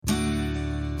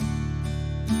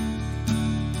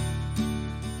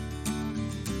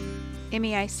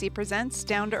MEIC presents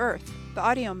Down to Earth, the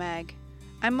audiomag.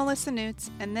 I'm Melissa Newts,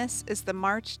 and this is the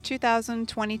March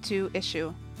 2022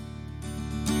 issue.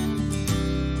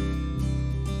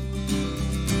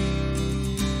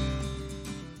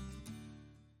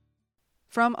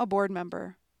 From a board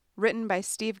member, written by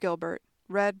Steve Gilbert,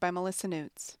 read by Melissa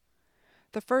Newts.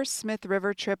 The first Smith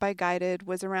River trip I guided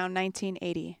was around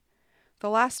 1980. The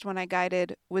last one I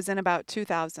guided was in about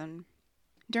 2000.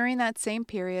 During that same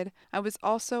period, I was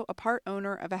also a part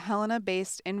owner of a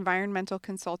Helena-based environmental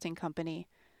consulting company.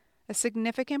 A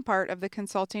significant part of the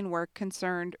consulting work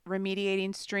concerned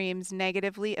remediating streams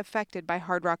negatively affected by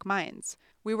hard rock mines.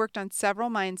 We worked on several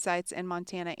mine sites in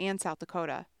Montana and South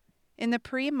Dakota. In the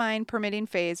pre-mine permitting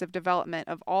phase of development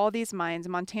of all these mines,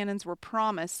 Montanans were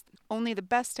promised only the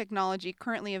best technology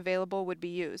currently available would be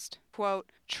used.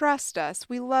 Quote, "Trust us,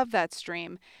 we love that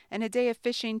stream, and a day of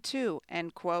fishing too,"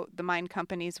 end quote, the mine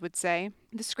companies would say.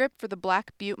 The script for the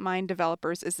Black Butte mine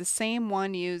developers is the same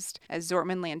one used as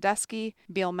Zortman-Landusky,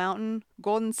 Beal Mountain,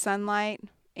 Golden Sunlight,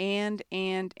 and.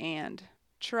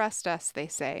 Trust us, they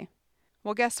say.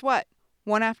 Well, guess what?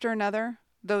 One after another,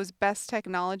 those best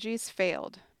technologies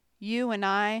failed. You and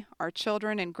I, our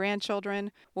children and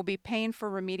grandchildren, will be paying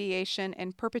for remediation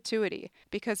in perpetuity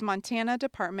because Montana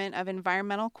Department of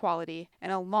Environmental Quality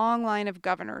and a long line of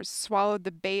governors swallowed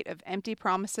the bait of empty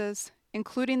promises,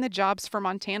 including the Jobs for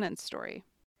Montanans story.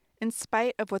 In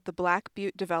spite of what the Black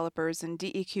Butte developers and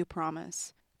DEQ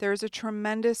promise, there is a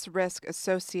tremendous risk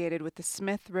associated with the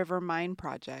Smith River Mine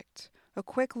project. A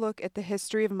quick look at the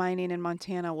history of mining in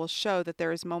Montana will show that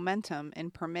there is momentum in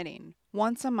permitting.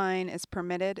 Once a mine is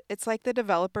permitted, it's like the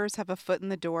developers have a foot in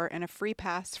the door and a free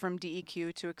pass from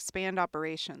DEQ to expand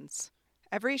operations.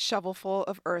 Every shovelful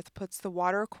of earth puts the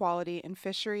water quality and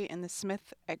fishery in the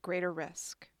Smith at greater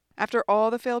risk. After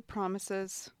all the failed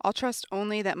promises, I'll trust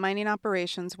only that mining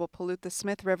operations will pollute the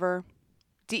Smith River.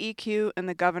 DEQ and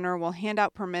the governor will hand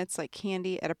out permits like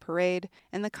candy at a parade,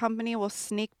 and the company will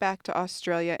sneak back to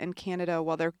Australia and Canada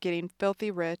while they're getting filthy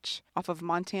rich off of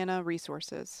Montana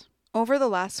resources. Over the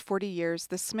last 40 years,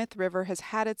 the Smith River has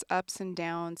had its ups and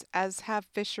downs, as have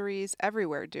fisheries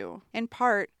everywhere do, in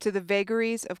part to the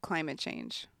vagaries of climate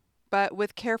change. But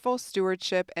with careful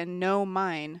stewardship and no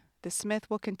mine, the Smith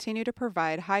will continue to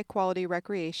provide high-quality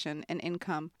recreation and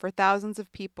income for thousands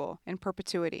of people in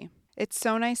perpetuity. It's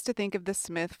so nice to think of the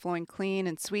Smith flowing clean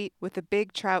and sweet with the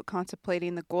big trout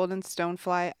contemplating the golden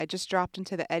stonefly I just dropped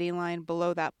into the eddy line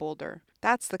below that boulder.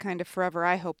 That's the kind of forever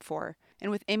I hope for.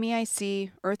 And with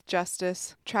MEIC, Earth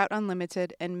Justice, Trout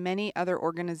Unlimited, and many other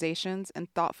organizations and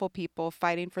thoughtful people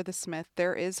fighting for the Smith,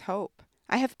 there is hope.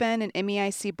 I have been an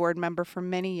MEIC board member for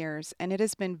many years, and it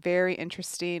has been very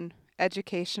interesting,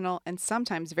 educational, and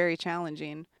sometimes very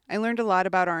challenging. I learned a lot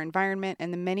about our environment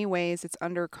and the many ways it's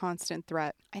under constant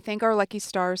threat. I thank our lucky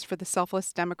stars for the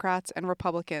selfless Democrats and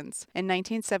Republicans in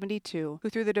 1972 who,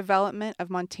 through the development of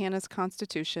Montana's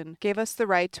Constitution, gave us the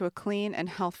right to a clean and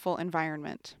healthful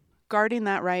environment. Guarding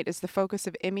that right is the focus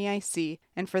of MEIC,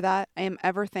 and for that I am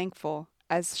ever thankful,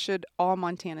 as should all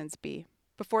Montanans be.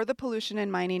 Before the pollution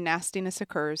and mining nastiness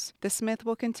occurs, the Smith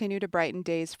will continue to brighten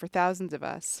days for thousands of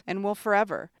us, and will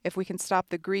forever, if we can stop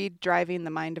the greed driving the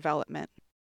mine development.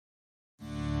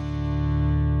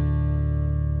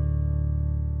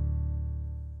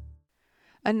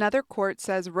 Another court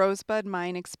says Rosebud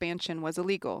mine expansion was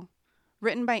illegal.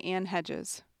 Written by Ann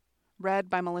Hedges.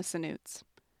 Read by Melissa Newts.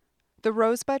 The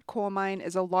Rosebud coal mine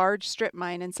is a large strip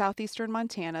mine in southeastern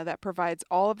Montana that provides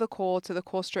all of the coal to the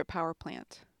Colstrip power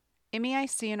plant.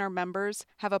 MEIC and our members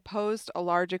have opposed a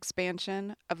large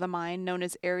expansion of the mine known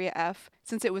as Area F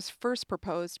since it was first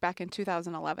proposed back in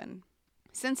 2011.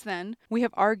 Since then, we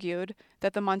have argued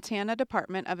that the Montana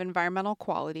Department of Environmental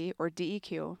Quality, or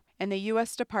DEQ, and the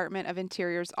U.S. Department of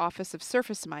Interior's Office of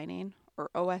Surface Mining,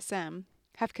 or OSM,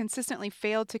 have consistently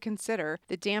failed to consider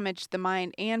the damage the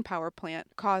mine and power plant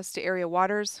caused to area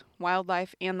waters,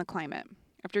 wildlife, and the climate.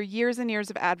 After years and years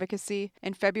of advocacy,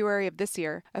 in February of this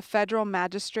year, a federal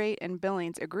magistrate in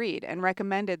Billings agreed and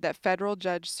recommended that federal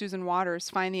Judge Susan Waters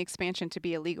find the expansion to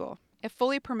be illegal. If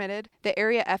fully permitted, the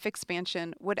Area F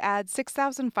expansion would add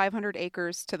 6,500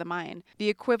 acres to the mine, the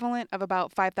equivalent of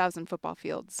about 5,000 football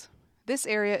fields. This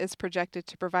area is projected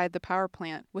to provide the power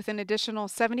plant with an additional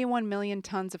 71 million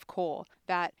tons of coal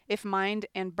that, if mined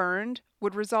and burned,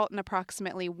 would result in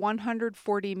approximately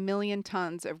 140 million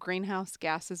tons of greenhouse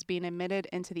gases being emitted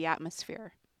into the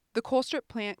atmosphere. The Colstrip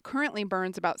plant currently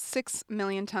burns about 6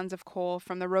 million tons of coal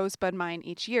from the Rosebud mine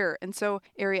each year, and so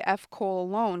Area F coal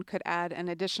alone could add an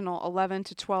additional 11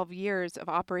 to 12 years of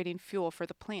operating fuel for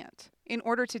the plant. In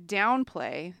order to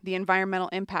downplay the environmental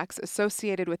impacts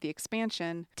associated with the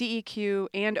expansion, DEQ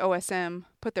and OSM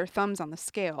put their thumbs on the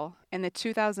scale in the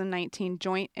 2019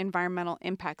 Joint Environmental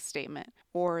Impact Statement,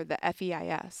 or the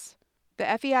FEIS.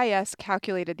 The FEIS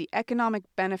calculated the economic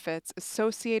benefits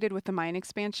associated with the mine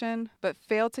expansion, but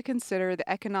failed to consider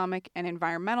the economic and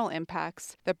environmental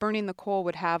impacts that burning the coal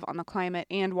would have on the climate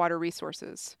and water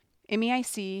resources.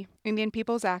 MEIC, Indian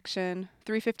Peoples Action,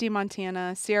 350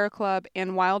 Montana, Sierra Club,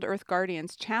 and Wild Earth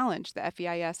Guardians challenged the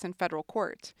FEIS in federal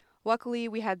court. Luckily,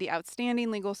 we had the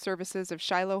outstanding legal services of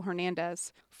Shiloh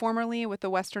Hernandez, formerly with the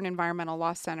Western Environmental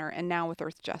Law Center and now with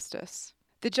Earth Justice.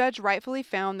 The judge rightfully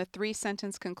found the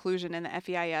 3-sentence conclusion in the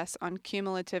FEIS on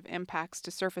cumulative impacts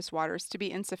to surface waters to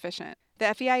be insufficient.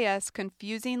 The FEIS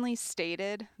confusingly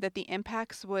stated that the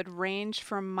impacts would range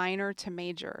from minor to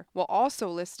major, while also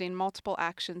listing multiple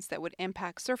actions that would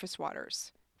impact surface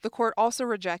waters. The court also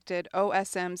rejected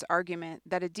OSM's argument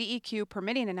that a DEQ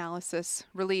permitting analysis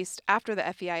released after the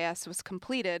FEIS was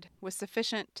completed was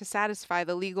sufficient to satisfy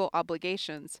the legal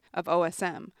obligations of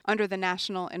OSM under the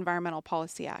National Environmental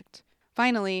Policy Act.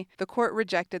 Finally, the court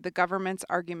rejected the government's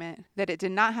argument that it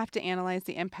did not have to analyze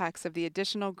the impacts of the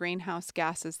additional greenhouse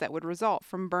gases that would result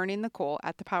from burning the coal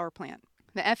at the power plant.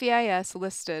 The FEIS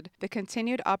listed the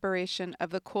continued operation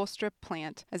of the Colstrip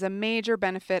plant as a major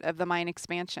benefit of the mine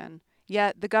expansion.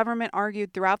 Yet, the government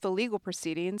argued throughout the legal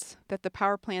proceedings that the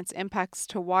power plant's impacts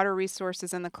to water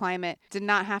resources and the climate did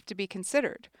not have to be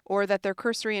considered, or that their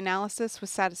cursory analysis was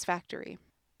satisfactory.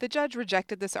 The judge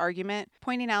rejected this argument,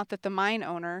 pointing out that the mine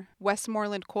owner,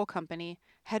 Westmoreland Coal Company,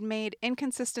 had made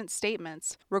inconsistent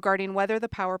statements regarding whether the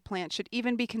power plant should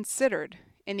even be considered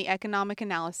in the economic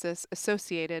analysis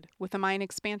associated with the mine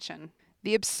expansion.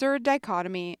 The absurd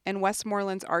dichotomy in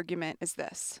Westmoreland's argument is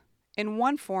this. In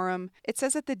one forum, it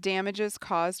says that the damages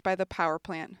caused by the power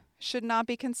plant should not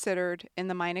be considered in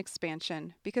the mine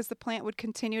expansion because the plant would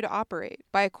continue to operate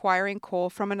by acquiring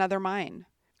coal from another mine.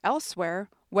 Elsewhere,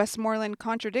 Westmoreland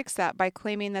contradicts that by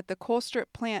claiming that the Colstrip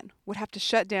plant would have to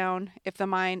shut down if the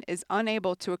mine is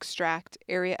unable to extract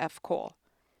Area F coal.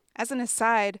 As an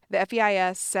aside, the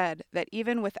FEIS said that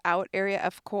even without Area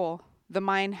F coal, the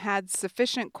mine had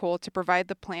sufficient coal to provide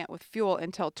the plant with fuel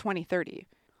until 2030.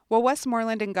 While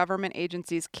Westmoreland and government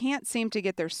agencies can't seem to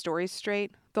get their stories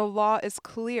straight, the law is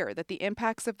clear that the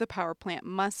impacts of the power plant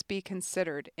must be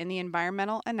considered in the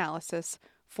environmental analysis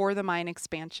for the mine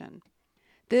expansion.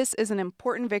 This is an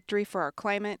important victory for our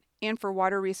climate and for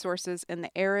water resources in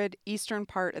the arid eastern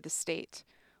part of the state.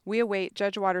 We await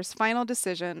Judge Waters' final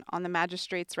decision on the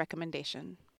magistrate's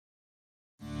recommendation.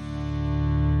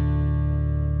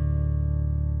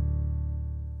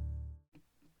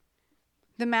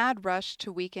 The Mad Rush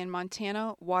to Weaken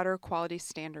Montana Water Quality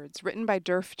Standards, written by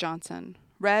Durf Johnson,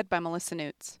 read by Melissa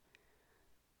Newts.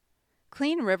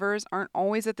 Clean rivers aren't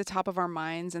always at the top of our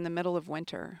minds in the middle of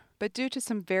winter, but due to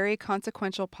some very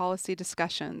consequential policy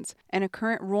discussions and a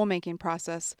current rulemaking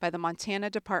process by the Montana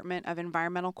Department of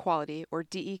Environmental Quality, or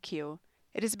DEQ,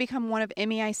 it has become one of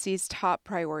MEIC's top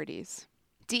priorities.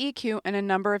 DEQ and a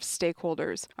number of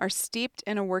stakeholders are steeped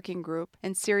in a working group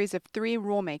and series of 3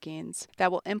 rulemakings that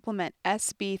will implement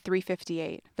SB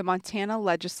 358, the Montana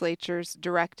Legislature's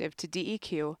directive to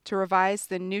DEQ to revise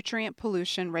the nutrient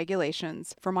pollution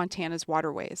regulations for Montana's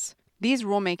waterways. These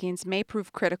rulemakings may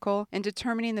prove critical in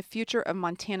determining the future of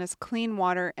Montana's clean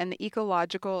water and the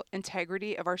ecological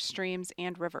integrity of our streams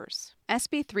and rivers.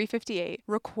 SB 358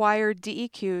 required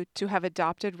DEQ to have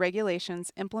adopted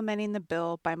regulations implementing the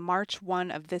bill by March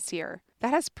 1 of this year.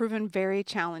 That has proven very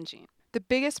challenging. The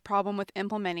biggest problem with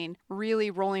implementing, really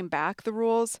rolling back the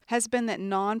rules, has been that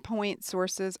non-point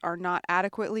sources are not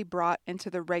adequately brought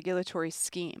into the regulatory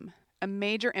scheme. A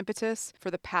major impetus for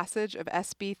the passage of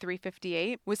SB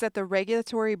 358 was that the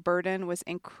regulatory burden was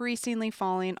increasingly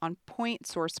falling on point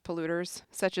source polluters,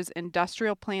 such as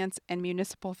industrial plants and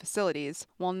municipal facilities,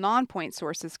 while non-point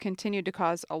sources continued to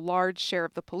cause a large share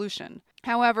of the pollution.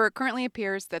 However, it currently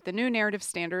appears that the new narrative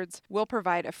standards will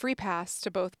provide a free pass to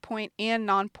both point and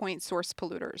non-point source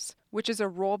polluters, which is a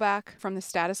rollback from the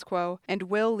status quo and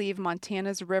will leave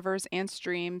Montana's rivers and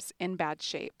streams in bad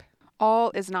shape.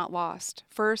 All is not lost.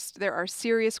 First, there are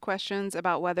serious questions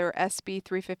about whether SB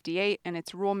 358 and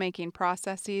its rulemaking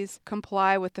processes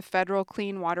comply with the Federal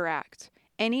Clean Water Act.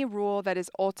 Any rule that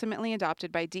is ultimately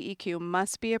adopted by DEQ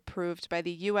must be approved by the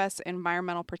U.S.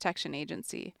 Environmental Protection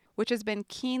Agency, which has been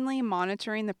keenly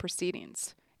monitoring the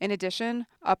proceedings. In addition,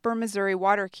 Upper Missouri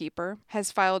Waterkeeper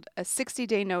has filed a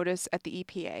 60-day notice at the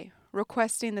EPA,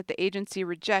 requesting that the agency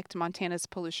reject Montana's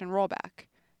pollution rollback.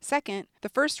 Second, the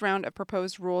first round of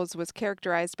proposed rules was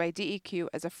characterized by DEQ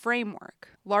as a framework,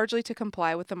 largely to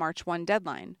comply with the March 1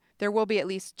 deadline. There will be at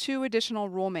least 2 additional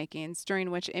rulemakings during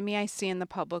which MEIC and the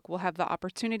public will have the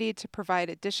opportunity to provide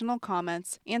additional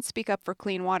comments and speak up for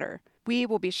clean water. We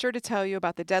will be sure to tell you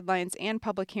about the deadlines and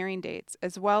public hearing dates,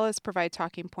 as well as provide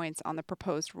talking points on the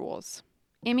proposed rules.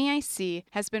 MEIC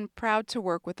has been proud to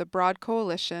work with a broad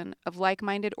coalition of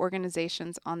like-minded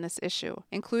organizations on this issue,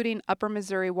 including Upper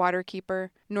Missouri Waterkeeper,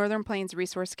 Northern Plains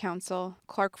Resource Council,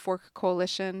 Clark Fork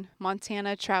Coalition,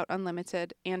 Montana Trout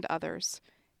Unlimited, and others.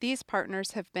 These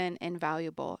partners have been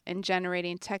invaluable in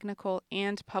generating technical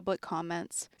and public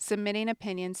comments, submitting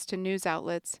opinions to news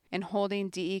outlets, and holding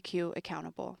DEQ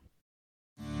accountable.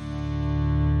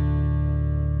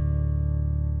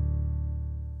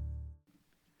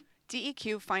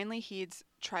 DEQ finally heeds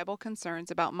tribal concerns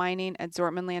about mining at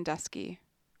Zortman-Landusky,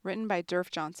 written by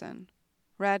Durf Johnson,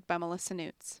 read by Melissa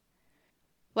Newts.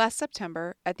 Last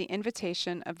September, at the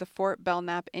invitation of the Fort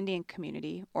Belknap Indian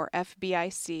Community, or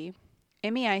FBIC,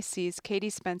 MEIC's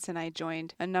Katie Spence and I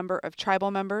joined a number of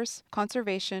tribal members,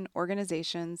 conservation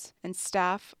organizations, and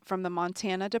staff from the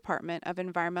Montana Department of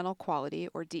Environmental Quality,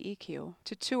 or DEQ,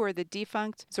 to tour the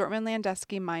defunct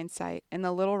Zortman-Landusky mine site in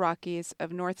the Little Rockies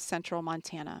of north-central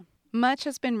Montana. Much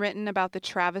has been written about the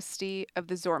travesty of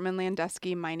the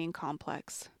Zortman-Landusky mining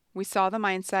complex. We saw the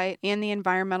mine site and the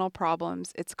environmental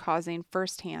problems it's causing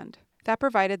firsthand. That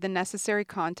provided the necessary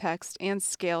context and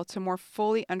scale to more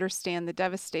fully understand the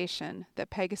devastation that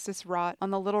Pegasus wrought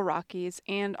on the Little Rockies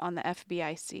and on the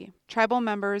FBIC. Tribal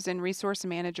members and resource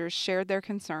managers shared their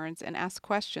concerns and asked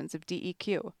questions of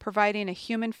DEQ, providing a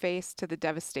human face to the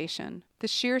devastation. The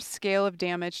sheer scale of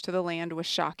damage to the land was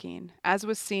shocking, as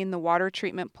was seen the water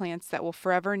treatment plants that will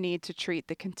forever need to treat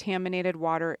the contaminated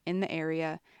water in the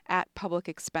area at public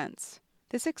expense.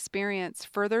 This experience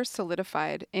further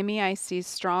solidified MEIC's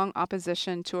strong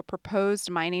opposition to a proposed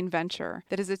mining venture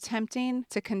that is attempting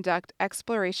to conduct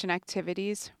exploration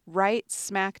activities right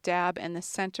smack dab in the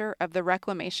center of the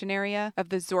reclamation area of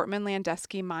the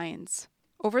Zortman-Landusky mines.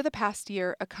 Over the past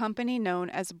year, a company known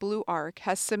as Blue Arc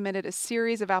has submitted a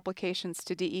series of applications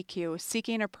to DEQ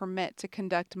seeking a permit to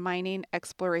conduct mining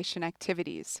exploration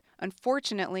activities.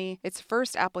 Unfortunately, its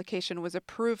first application was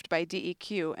approved by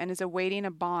DEQ and is awaiting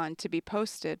a bond to be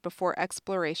posted before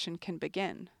exploration can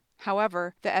begin.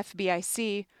 However, the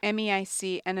FBIC,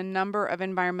 MEIC, and a number of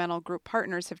environmental group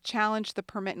partners have challenged the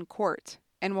permit in court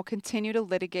and will continue to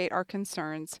litigate our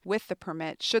concerns with the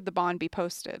permit should the bond be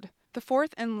posted. The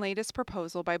fourth and latest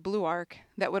proposal by Blue Arc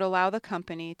that would allow the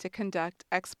company to conduct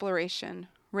exploration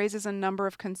raises a number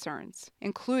of concerns,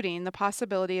 including the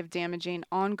possibility of damaging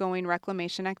ongoing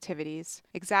reclamation activities,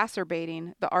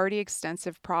 exacerbating the already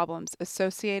extensive problems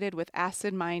associated with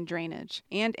acid mine drainage,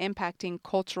 and impacting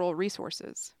cultural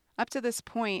resources. Up to this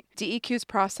point, DEQ's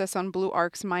process on Blue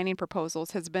Arc's mining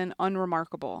proposals has been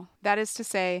unremarkable. That is to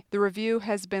say, the review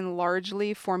has been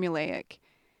largely formulaic.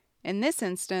 In this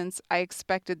instance, I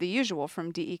expected the usual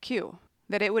from DEQ,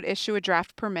 that it would issue a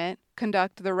draft permit,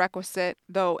 conduct the requisite,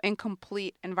 though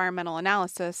incomplete, environmental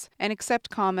analysis, and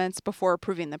accept comments before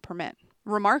approving the permit.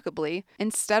 Remarkably,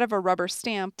 instead of a rubber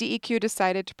stamp, DEQ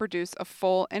decided to produce a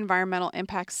full environmental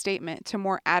impact statement to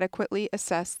more adequately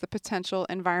assess the potential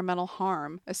environmental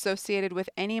harm associated with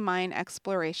any mine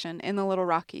exploration in the Little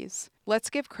Rockies.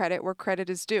 Let's give credit where credit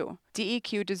is due.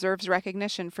 DEQ deserves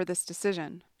recognition for this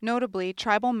decision. Notably,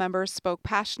 tribal members spoke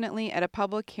passionately at a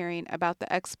public hearing about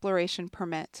the exploration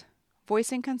permit,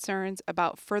 voicing concerns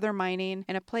about further mining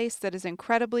in a place that is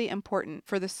incredibly important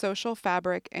for the social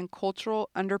fabric and cultural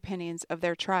underpinnings of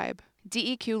their tribe.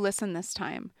 DEQ listened this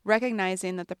time,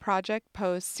 recognizing that the project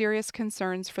posed serious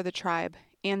concerns for the tribe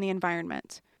and the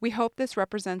environment. We hope this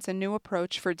represents a new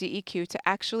approach for DEQ to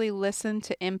actually listen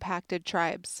to impacted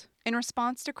tribes. In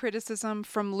response to criticism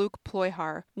from Luke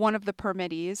Ploihar, one of the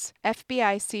permittees,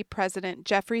 FBIC President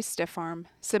Jeffrey Stiffarm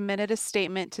submitted a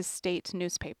statement to state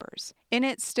newspapers. In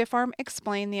it, Stiffarm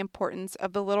explained the importance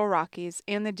of the Little Rockies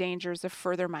and the dangers of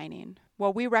further mining.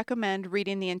 While we recommend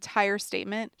reading the entire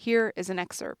statement, here is an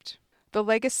excerpt. The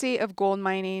legacy of gold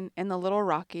mining in the Little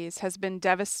Rockies has been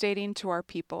devastating to our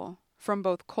people from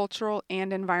both cultural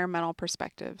and environmental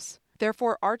perspectives.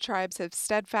 Therefore, our tribes have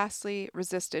steadfastly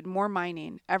resisted more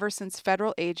mining ever since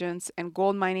federal agents and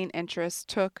gold mining interests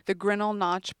took the Grinnell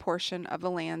Notch portion of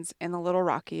the lands in the Little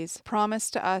Rockies,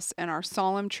 promised to us in our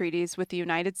solemn treaties with the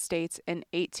United States in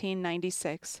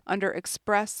 1896, under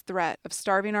express threat of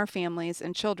starving our families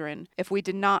and children if we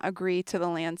did not agree to the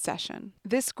land cession.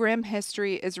 This grim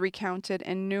history is recounted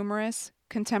in numerous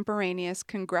contemporaneous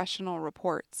congressional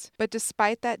reports. But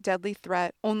despite that deadly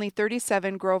threat, only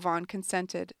 37 Gros Ventres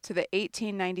consented to the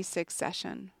 1896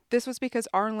 cession. This was because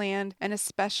our land, and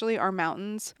especially our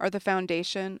mountains, are the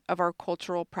foundation of our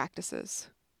cultural practices.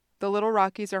 The Little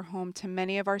Rockies are home to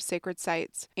many of our sacred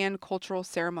sites and cultural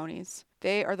ceremonies.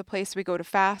 They are the place we go to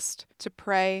fast, to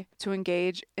pray, to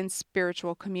engage in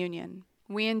spiritual communion.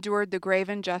 We endured the grave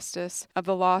injustice of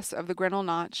the loss of the Grinnell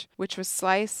Notch, which was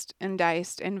sliced and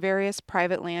diced in various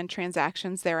private land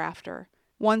transactions thereafter.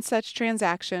 One such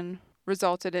transaction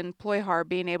resulted in Ploihar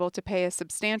being able to pay a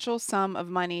substantial sum of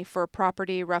money for a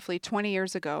property roughly 20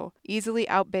 years ago, easily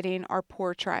outbidding our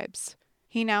poor tribes.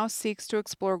 He now seeks to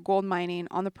explore gold mining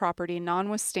on the property,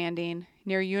 notwithstanding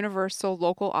near universal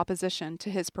local opposition to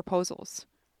his proposals.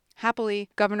 Happily,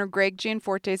 Governor Greg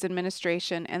Gianforte's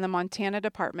administration and the Montana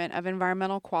Department of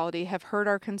Environmental Quality have heard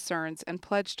our concerns and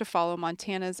pledged to follow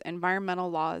Montana's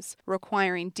environmental laws,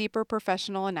 requiring deeper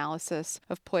professional analysis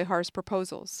of Ploihar's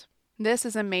proposals. This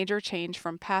is a major change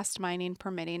from past mining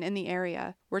permitting in the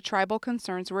area, where tribal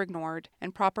concerns were ignored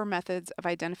and proper methods of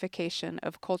identification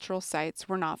of cultural sites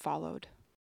were not followed.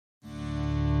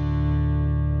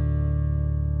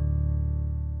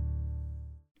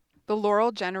 The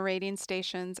Laurel Generating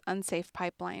Station's Unsafe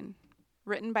Pipeline.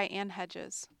 Written by Ann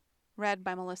Hedges. Read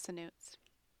by Melissa Newts.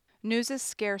 News is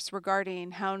scarce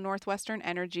regarding how Northwestern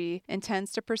Energy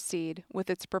intends to proceed with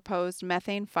its proposed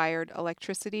methane-fired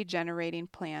electricity generating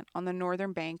plant on the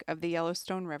northern bank of the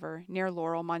Yellowstone River near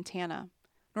Laurel, Montana.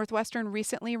 Northwestern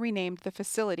recently renamed the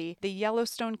facility the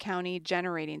Yellowstone County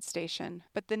Generating Station,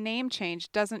 but the name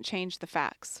change doesn't change the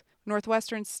facts.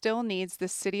 Northwestern still needs the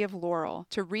city of Laurel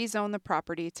to rezone the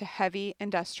property to heavy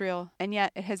industrial, and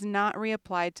yet it has not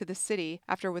reapplied to the city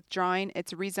after withdrawing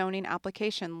its rezoning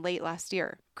application late last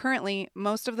year. Currently,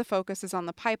 most of the focus is on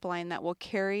the pipeline that will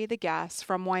carry the gas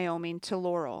from Wyoming to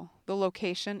Laurel, the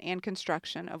location and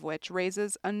construction of which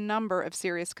raises a number of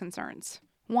serious concerns.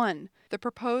 1. The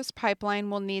proposed pipeline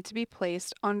will need to be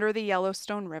placed under the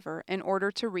Yellowstone River in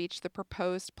order to reach the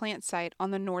proposed plant site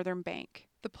on the northern bank.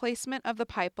 The placement of the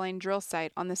pipeline drill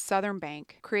site on the southern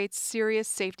bank creates serious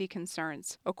safety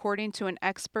concerns, according to an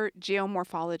expert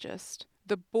geomorphologist.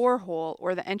 The borehole,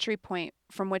 or the entry point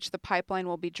from which the pipeline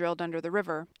will be drilled under the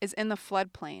river, is in the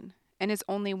floodplain and is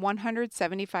only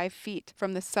 175 feet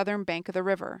from the southern bank of the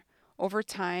river. Over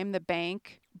time, the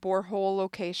bank, borehole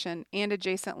location, and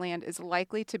adjacent land is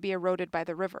likely to be eroded by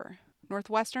the river.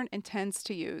 Northwestern intends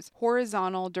to use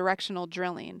horizontal directional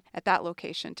drilling at that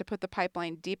location to put the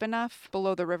pipeline deep enough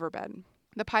below the riverbed.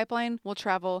 The pipeline will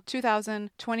travel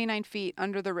 2,029 feet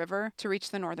under the river to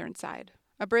reach the northern side.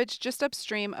 A bridge just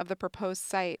upstream of the proposed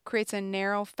site creates a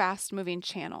narrow, fast-moving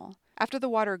channel. After the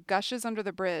water gushes under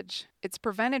the bridge, it's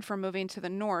prevented from moving to the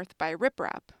north by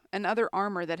riprap, and other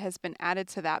armor that has been added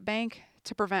to that bank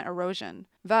to prevent erosion.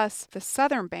 Thus, the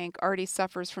southern bank already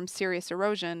suffers from serious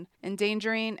erosion,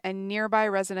 endangering a nearby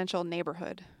residential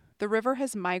neighborhood. The river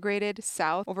has migrated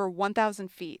south over 1,000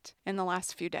 feet in the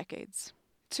last few decades.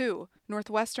 2.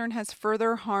 Northwestern has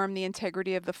further harmed the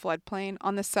integrity of the floodplain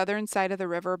on the southern side of the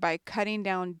river by cutting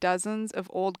down dozens of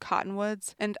old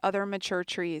cottonwoods and other mature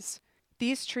trees.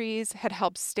 These trees had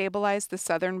helped stabilize the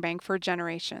southern bank for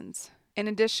generations. In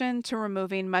addition to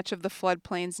removing much of the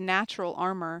floodplain's natural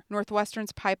armor,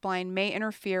 Northwestern's pipeline may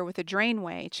interfere with a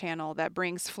drainway channel that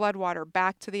brings floodwater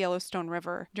back to the Yellowstone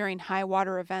River during high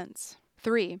water events.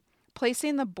 3.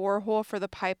 Placing the borehole for the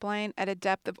pipeline at a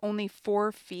depth of only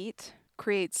 4 feet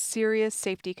creates serious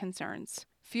safety concerns.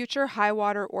 Future high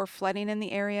water or flooding in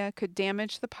the area could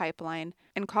damage the pipeline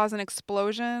and cause an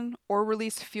explosion or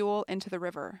release fuel into the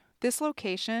river. This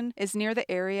location is near the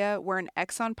area where an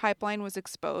Exxon pipeline was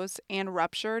exposed and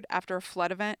ruptured after a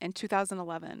flood event in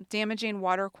 2011, damaging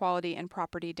water quality and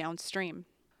property downstream.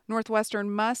 Northwestern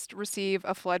must receive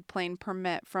a floodplain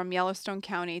permit from Yellowstone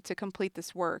County to complete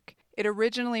this work. It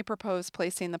originally proposed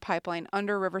placing the pipeline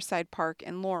under Riverside Park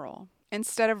in Laurel.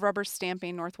 Instead of rubber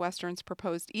stamping Northwestern's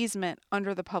proposed easement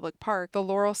under the public park, the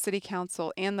Laurel City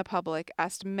Council and the public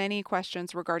asked many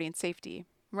questions regarding safety.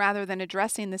 Rather than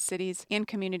addressing the city's and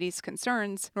community's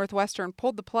concerns, Northwestern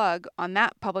pulled the plug on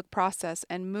that public process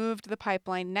and moved the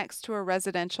pipeline next to a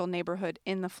residential neighborhood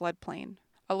in the floodplain,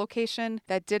 a location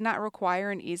that did not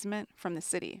require an easement from the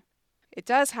city. It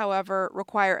does, however,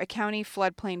 require a county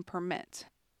floodplain permit.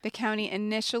 The county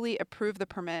initially approved the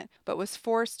permit, but was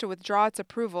forced to withdraw its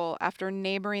approval after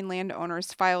neighboring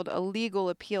landowners filed a legal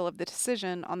appeal of the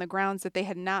decision on the grounds that they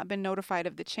had not been notified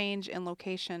of the change in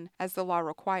location as the law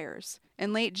requires.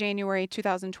 In late January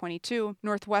 2022,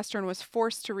 Northwestern was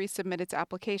forced to resubmit its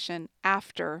application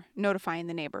after notifying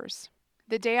the neighbors.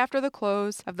 The day after the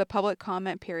close of the public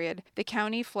comment period, the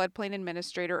county floodplain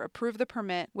administrator approved the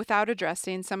permit without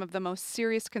addressing some of the most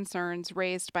serious concerns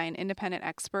raised by an independent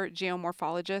expert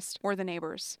geomorphologist or the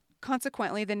neighbors.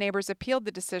 Consequently, the neighbors appealed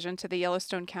the decision to the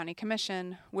Yellowstone County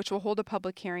Commission, which will hold a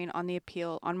public hearing on the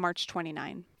appeal on March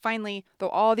 29. Finally, though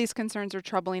all these concerns are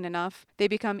troubling enough, they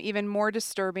become even more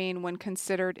disturbing when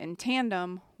considered in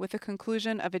tandem with the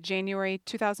conclusion of a January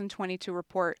 2022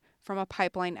 report from a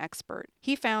pipeline expert.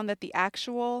 He found that the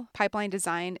actual pipeline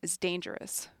design is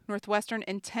dangerous. Northwestern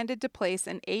intended to place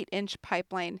an 8-inch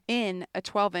pipeline in a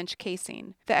 12-inch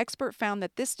casing. The expert found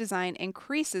that this design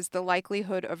increases the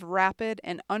likelihood of rapid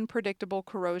and unpredictable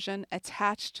corrosion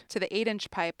attached to the 8-inch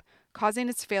pipe, causing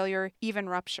its failure, even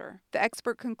rupture. The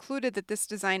expert concluded that this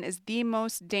design is the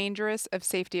most dangerous of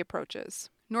safety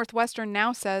approaches. Northwestern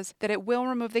now says that it will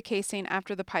remove the casing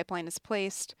after the pipeline is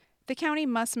placed. The county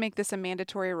must make this a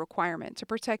mandatory requirement to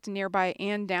protect nearby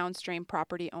and downstream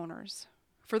property owners.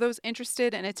 For those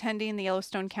interested in attending the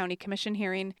Yellowstone County Commission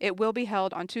hearing, it will be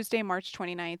held on Tuesday, March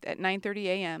 29th at 9:30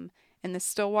 a.m. in the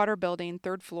Stillwater Building,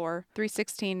 3rd floor,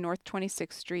 316 North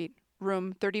 26th Street,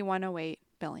 room 3108,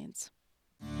 Billings.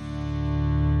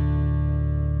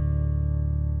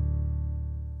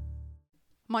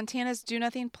 Montana's Do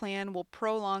Nothing Plan Will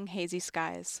Prolong Hazy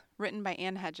Skies, written by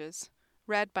Ann Hedges,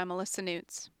 read by Melissa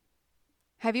Newts.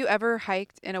 Have you ever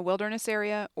hiked in a wilderness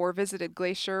area or visited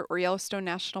Glacier or Yellowstone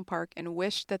National Park and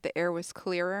wished that the air was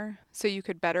clearer so you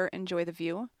could better enjoy the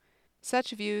view? Such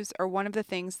views are one of the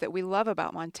things that we love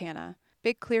about Montana,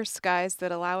 big clear skies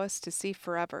that allow us to see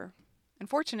forever.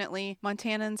 Unfortunately,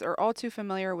 Montanans are all too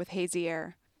familiar with hazy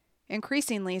air.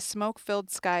 Increasingly,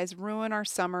 smoke-filled skies ruin our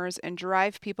summers and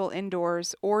drive people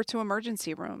indoors or to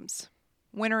emergency rooms.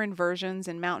 Winter inversions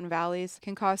in mountain valleys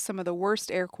can cause some of the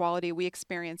worst air quality we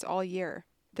experience all year.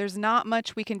 There's not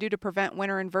much we can do to prevent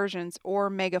winter inversions or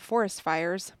mega forest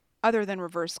fires, other than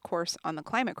reverse course on the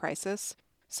climate crisis.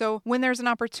 So when there's an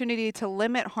opportunity to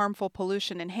limit harmful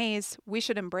pollution and haze, we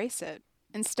should embrace it.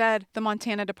 Instead, the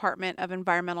Montana Department of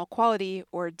Environmental Quality,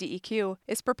 or DEQ,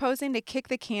 is proposing to kick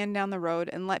the can down the road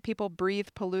and let people breathe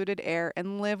polluted air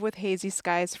and live with hazy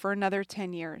skies for another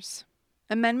 10 years.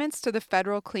 Amendments to the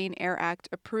Federal Clean Air Act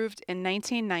approved in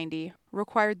 1990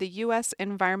 required the U.S.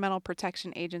 Environmental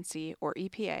Protection Agency, or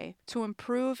EPA, to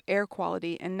improve air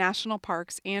quality in national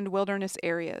parks and wilderness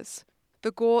areas.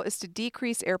 The goal is to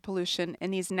decrease air pollution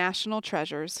in these national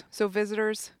treasures so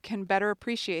visitors can better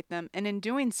appreciate them and in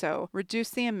doing so,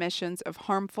 reduce the emissions of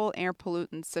harmful air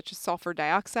pollutants such as sulfur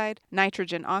dioxide,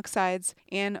 nitrogen oxides,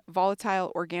 and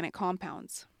volatile organic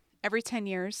compounds. Every 10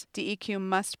 years, DEQ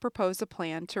must propose a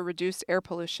plan to reduce air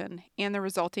pollution and the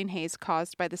resulting haze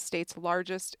caused by the state's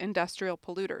largest industrial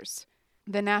polluters.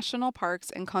 The National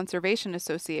Parks and Conservation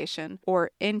Association,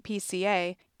 or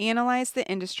NPCA, analyzed the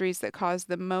industries that cause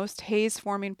the most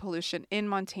haze-forming pollution in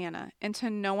Montana, and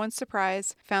to no one's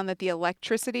surprise, found that the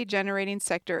electricity-generating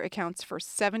sector accounts for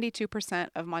 72%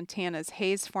 of Montana's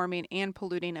haze-forming and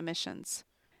polluting emissions.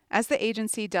 As the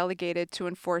agency delegated to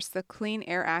enforce the Clean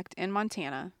Air Act in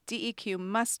Montana, DEQ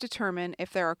must determine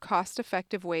if there are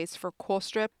cost-effective ways for coal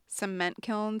strip, cement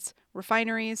kilns,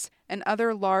 refineries, and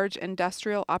other large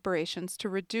industrial operations to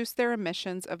reduce their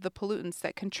emissions of the pollutants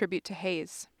that contribute to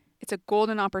haze. It's a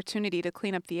golden opportunity to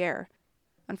clean up the air.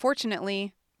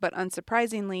 Unfortunately, but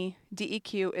unsurprisingly,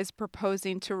 DEQ is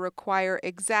proposing to require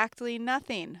exactly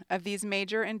nothing of these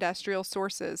major industrial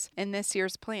sources in this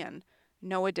year's plan.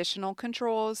 No additional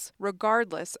controls,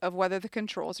 regardless of whether the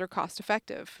controls are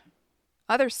cost-effective.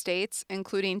 Other states,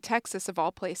 including Texas of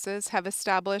all places, have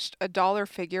established a dollar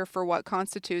figure for what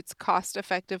constitutes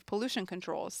cost-effective pollution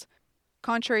controls.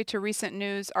 Contrary to recent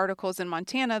news articles in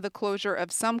Montana, the closure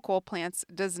of some coal plants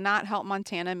does not help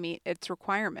Montana meet its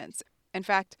requirements. In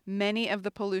fact, many of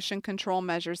the pollution control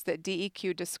measures that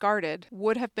DEQ discarded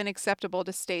would have been acceptable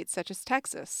to states such as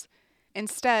Texas.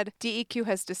 Instead, DEQ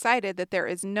has decided that there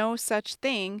is no such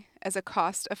thing as a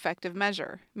cost-effective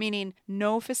measure, meaning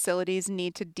no facilities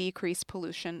need to decrease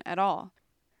pollution at all.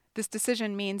 This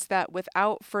decision means that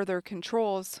without further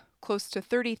controls, close to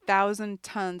 30,000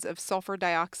 tons of sulfur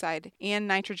dioxide and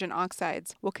nitrogen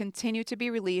oxides will continue to be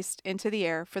released into the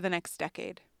air for the next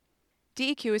decade.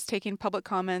 DEQ is taking public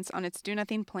comments on its Do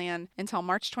Nothing plan until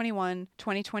March 21,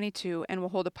 2022, and will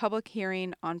hold a public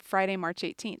hearing on Friday, March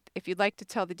 18th. If you'd like to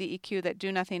tell the DEQ that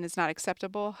Do Nothing is not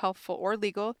acceptable, helpful, or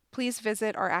legal, please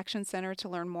visit our Action Center to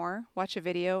learn more, watch a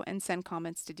video, and send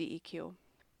comments to DEQ.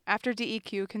 After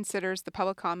DEQ considers the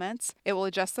public comments, it will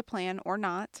adjust the plan or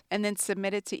not, and then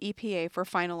submit it to EPA for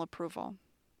final approval.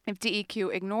 If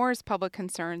DEQ ignores public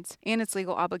concerns and its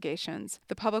legal obligations,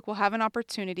 the public will have an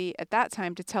opportunity at that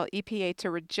time to tell EPA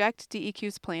to reject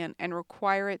DEQ's plan and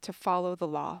require it to follow the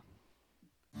law.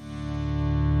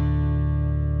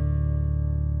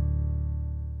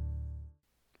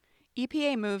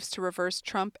 EPA moves to reverse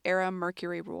Trump-era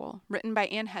mercury rule, written by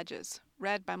Ann Hedges,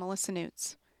 read by Melissa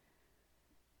Newts.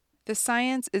 The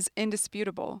science is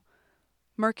indisputable.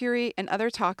 Mercury and other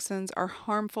toxins are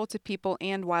harmful to people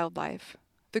and wildlife.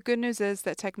 The good news is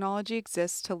that technology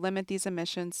exists to limit these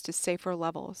emissions to safer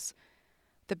levels.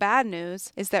 The bad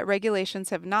news is that regulations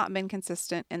have not been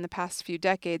consistent in the past few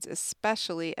decades,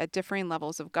 especially at differing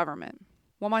levels of government.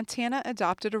 While Montana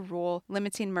adopted a rule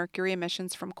limiting mercury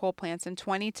emissions from coal plants in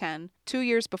 2010, 2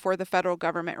 years before the federal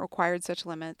government required such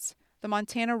limits, the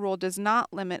Montana rule does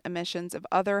not limit emissions of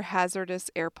other hazardous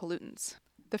air pollutants.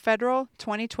 The federal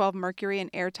 2012 Mercury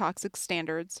and Air Toxic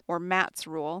Standards, or MATS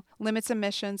rule, limits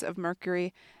emissions of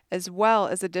mercury as well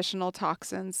as additional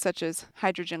toxins such as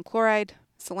hydrogen chloride,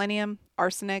 selenium,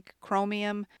 arsenic,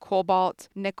 chromium, cobalt,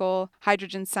 nickel,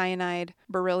 hydrogen cyanide,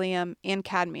 beryllium, and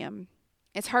cadmium.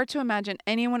 It's hard to imagine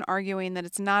anyone arguing that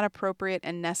it's not appropriate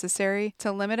and necessary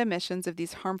to limit emissions of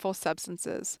these harmful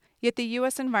substances. Yet the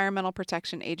U.S. Environmental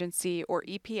Protection Agency, or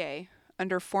EPA,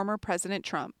 under former President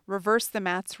Trump, reversed the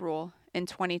MATS rule in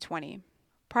 2020.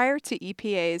 Prior to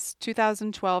EPA's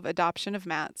 2012 adoption of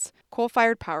MATS,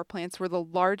 coal-fired power plants were the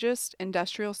largest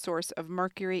industrial source of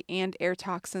mercury and air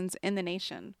toxins in the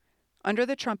nation. Under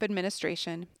the Trump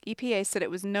administration, EPA said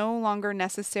it was no longer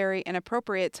necessary and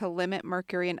appropriate to limit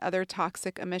mercury and other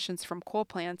toxic emissions from coal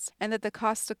plants, and that the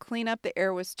cost to clean up the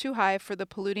air was too high for the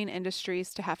polluting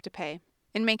industries to have to pay.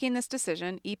 In making this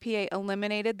decision, EPA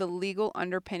eliminated the legal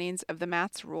underpinnings of the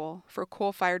MATS rule for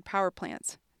coal-fired power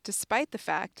plants, despite the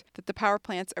fact that the power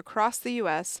plants across the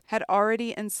U.S. had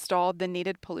already installed the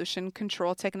needed pollution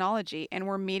control technology and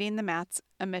were meeting the MATS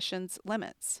emissions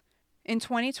limits. In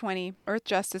 2020,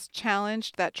 Earthjustice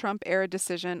challenged that Trump-era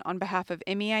decision on behalf of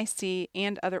MEIC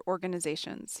and other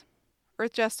organizations.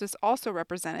 Earthjustice also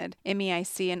represented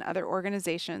MEIC and other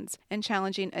organizations in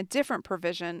challenging a different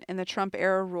provision in the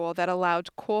Trump-era rule that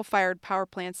allowed coal-fired power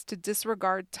plants to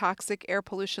disregard toxic air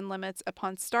pollution limits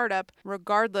upon startup,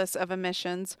 regardless of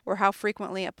emissions or how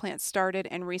frequently a plant started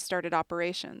and restarted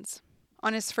operations.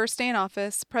 On his first day in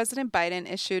office, President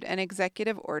Biden issued an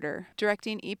executive order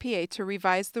directing EPA to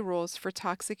revise the rules for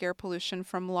toxic air pollution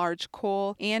from large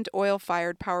coal and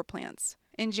oil-fired power plants.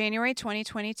 In January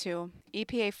 2022,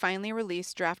 EPA finally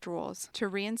released draft rules to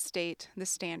reinstate the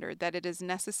standard that it is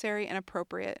necessary and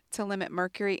appropriate to limit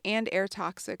mercury and air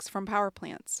toxics from power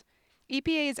plants.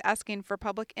 EPA is asking for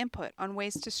public input on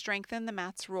ways to strengthen the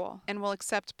MATS rule and will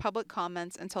accept public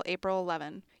comments until April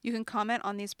 11. You can comment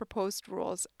on these proposed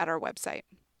rules at our website.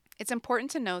 It's important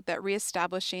to note that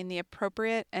reestablishing the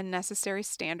appropriate and necessary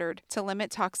standard to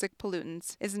limit toxic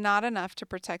pollutants is not enough to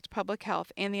protect public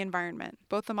health and the environment.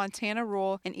 Both the Montana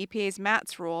rule and EPA's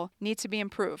MATS rule need to be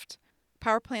improved.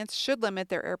 Power plants should limit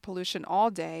their air pollution all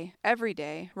day, every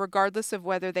day, regardless of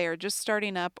whether they are just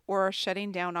starting up or are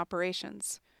shutting down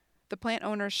operations. The plant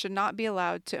owners should not be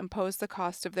allowed to impose the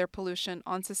cost of their pollution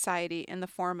on society in the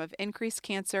form of increased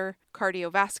cancer,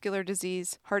 cardiovascular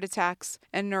disease, heart attacks,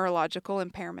 and neurological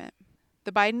impairment.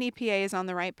 The Biden EPA is on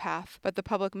the right path, but the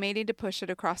public may need to push it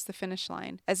across the finish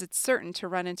line, as it's certain to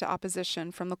run into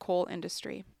opposition from the coal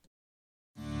industry.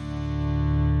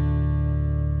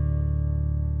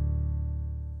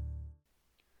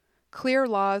 Clear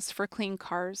Laws for Clean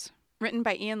Cars, written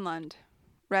by Ian Lund,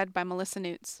 read by Melissa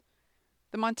Newts.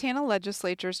 The Montana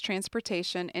Legislature's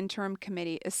Transportation Interim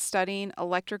Committee is studying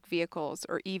electric vehicles,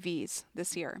 or EVs,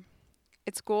 this year.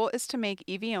 Its goal is to make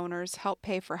EV owners help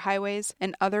pay for highways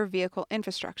and other vehicle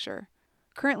infrastructure.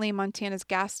 Currently, Montana's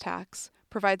gas tax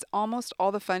provides almost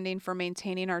all the funding for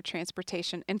maintaining our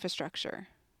transportation infrastructure.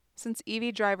 Since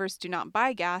EV drivers do not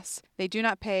buy gas, they do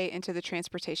not pay into the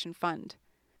transportation fund.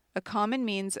 A common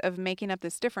means of making up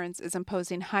this difference is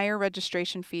imposing higher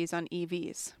registration fees on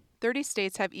EVs. 30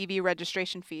 states have EV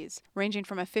registration fees, ranging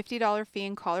from a $50 fee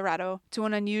in Colorado to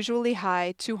an unusually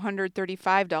high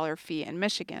 $235 fee in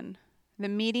Michigan. The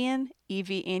median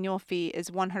EV annual fee is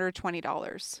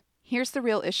 $120. Here's the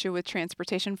real issue with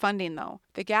transportation funding, though.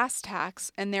 The gas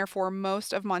tax, and therefore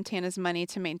most of Montana's money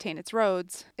to maintain its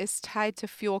roads, is tied to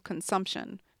fuel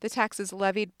consumption. The tax is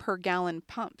levied per gallon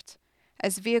pumped.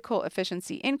 As vehicle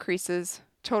efficiency increases,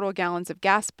 total gallons of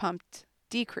gas pumped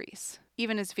decrease,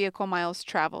 even as vehicle miles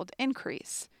traveled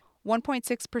increase,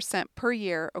 1.6% per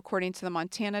year according to the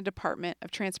Montana Department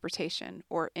of Transportation,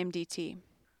 or MDT.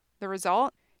 The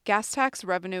result? Gas tax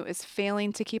revenue is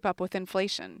failing to keep up with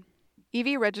inflation.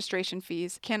 EV registration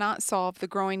fees cannot solve the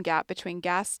growing gap between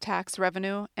gas tax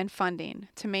revenue and funding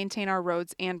to maintain our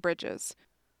roads and bridges.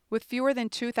 With fewer than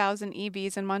 2,000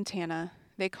 EVs in Montana,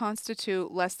 they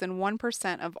constitute less than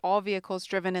 1% of all vehicles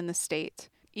driven in the state.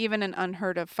 Even an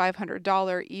unheard of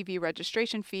 $500 EV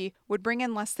registration fee would bring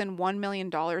in less than $1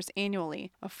 million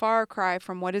annually, a far cry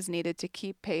from what is needed to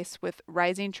keep pace with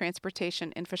rising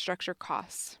transportation infrastructure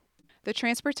costs. The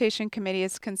Transportation Committee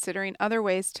is considering other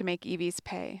ways to make EVs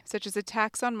pay, such as a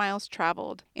tax on miles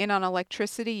traveled and on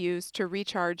electricity used to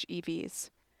recharge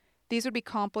EVs. These would be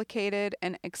complicated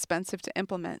and expensive to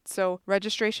implement, so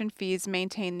registration fees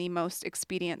maintain the most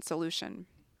expedient solution.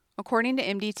 According to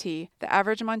MDT, the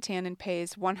average Montanan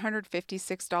pays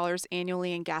 $156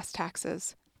 annually in gas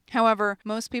taxes. However,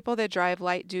 most people that drive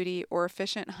light-duty or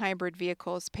efficient hybrid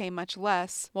vehicles pay much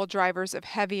less, while drivers of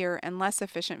heavier and less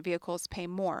efficient vehicles pay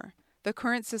more. The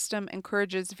current system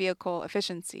encourages vehicle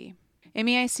efficiency.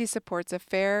 MEIC supports a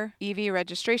fair EV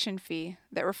registration fee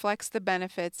that reflects the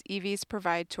benefits EVs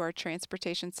provide to our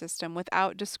transportation system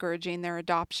without discouraging their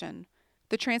adoption.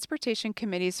 The Transportation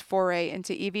Committee's foray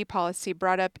into EV policy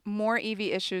brought up more EV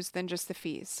issues than just the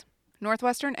fees.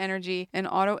 Northwestern Energy and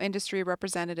auto industry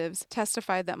representatives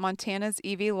testified that Montana's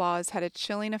EV laws had a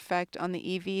chilling effect on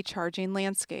the EV charging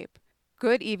landscape.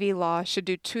 Good EV law should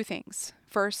do two things.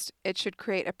 First, it should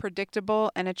create a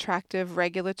predictable and attractive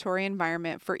regulatory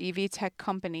environment for EV tech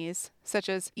companies, such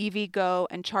as EVgo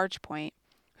and ChargePoint,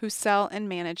 who sell and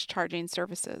manage charging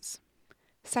services.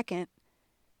 Second,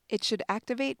 it should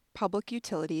activate public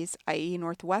utilities, i.e.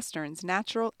 Northwestern's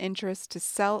natural interest to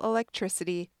sell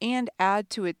electricity and add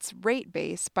to its rate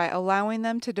base by allowing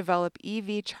them to develop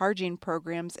EV charging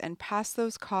programs and pass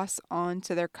those costs on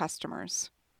to their customers.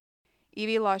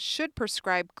 EV law should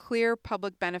prescribe clear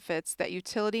public benefits that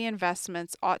utility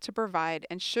investments ought to provide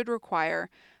and should require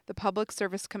the Public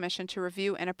Service Commission to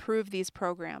review and approve these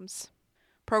programs.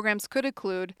 Programs could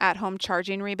include at-home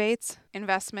charging rebates,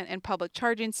 investment in public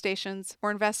charging stations,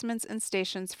 or investments in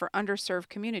stations for underserved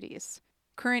communities.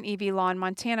 Current EV law in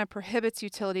Montana prohibits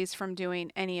utilities from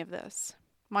doing any of this.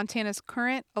 Montana's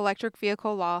current electric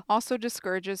vehicle law also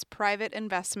discourages private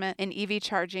investment in EV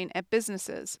charging at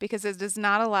businesses because it does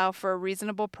not allow for a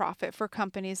reasonable profit for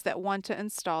companies that want to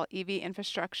install EV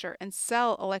infrastructure and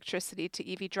sell electricity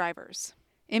to EV drivers.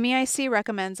 MEIC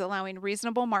recommends allowing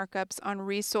reasonable markups on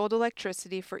resold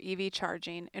electricity for EV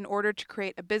charging in order to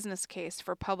create a business case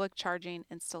for public charging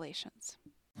installations.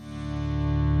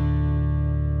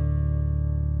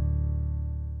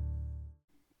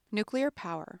 Nuclear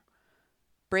power.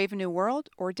 Brave New World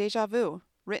or Deja Vu,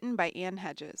 written by Ann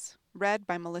Hedges, read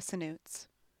by Melissa Newts.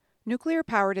 Nuclear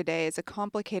power today is a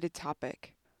complicated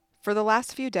topic. For the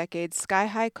last few decades,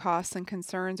 sky-high costs and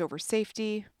concerns over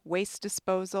safety, waste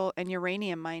disposal, and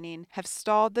uranium mining have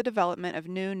stalled the development of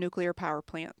new nuclear power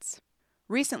plants.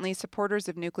 Recently, supporters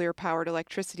of nuclear-powered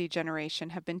electricity generation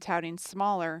have been touting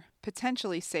smaller,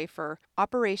 potentially safer,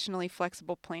 operationally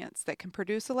flexible plants that can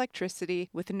produce electricity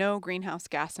with no greenhouse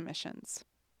gas emissions.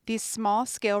 These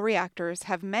small-scale reactors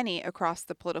have many across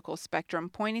the political spectrum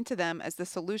pointing to them as the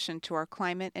solution to our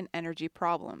climate and energy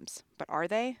problems. But are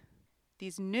they?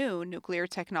 These new nuclear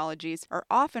technologies are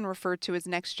often referred to as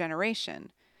next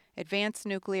generation: advanced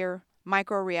nuclear,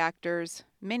 microreactors,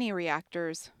 mini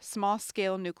reactors,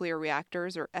 small-scale nuclear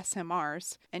reactors or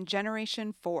SMRs, and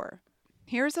Generation 4.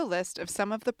 Here's a list of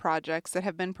some of the projects that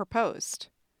have been proposed.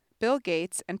 Bill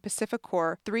Gates and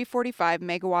PacifiCorp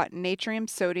 345-megawatt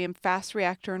natrium-sodium fast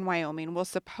reactor in Wyoming will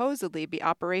supposedly be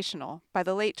operational by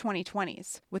the late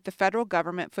 2020s, with the federal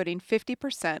government footing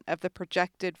 50% of the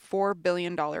projected $4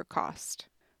 billion cost.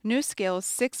 NuScale's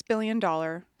 $6 billion,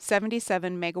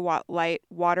 77-megawatt light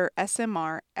water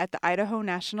SMR at the Idaho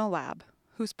National Lab,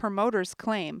 whose promoters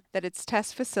claim that its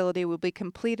test facility will be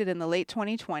completed in the late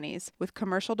 2020s with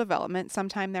commercial development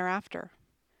sometime thereafter.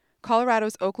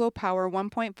 Colorado's Oklo Power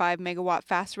 1.5-megawatt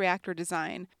fast reactor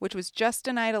design, which was just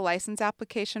denied a license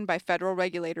application by federal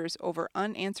regulators over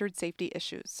unanswered safety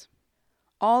issues.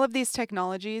 All of these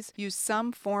technologies use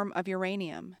some form of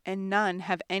uranium, and none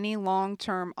have any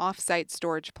long-term off-site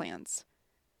storage plans.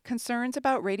 Concerns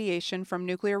about radiation from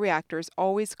nuclear reactors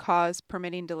always cause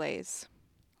permitting delays.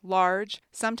 Large,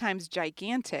 sometimes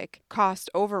gigantic, cost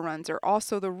overruns are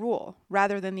also the rule,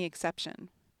 rather than the exception.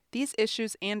 These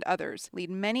issues and others lead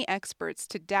many experts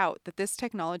to doubt that this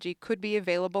technology could be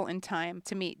available in time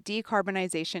to meet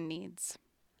decarbonization needs.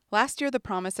 Last year, the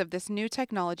promise of this new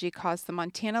technology caused the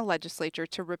Montana legislature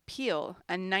to repeal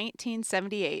a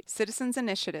 1978 citizens'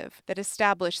 initiative that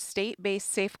established state-based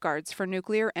safeguards for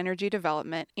nuclear energy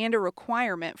development and a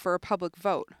requirement for a public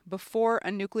vote before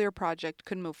a nuclear project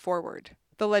could move forward.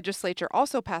 The legislature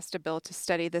also passed a bill to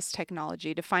study this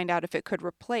technology to find out if it could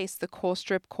replace the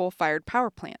Colstrip coal-fired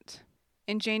power plant.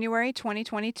 In January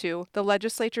 2022, the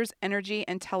legislature's Energy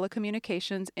and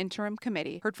Telecommunications Interim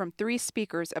Committee heard from 3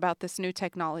 speakers about this new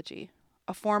technology: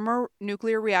 a former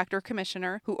nuclear reactor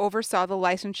commissioner who oversaw the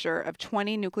licensure of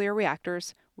 20 nuclear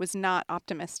reactors, was not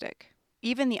optimistic.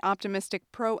 Even the optimistic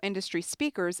pro-industry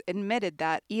speakers admitted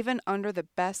that, even under the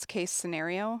best-case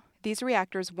scenario, these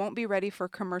reactors won't be ready for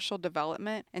commercial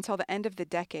development until the end of the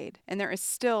decade, and there is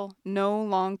still no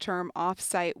long-term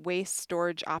off-site waste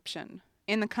storage option.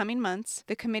 In the coming months,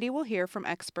 the committee will hear from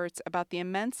experts about the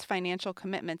immense financial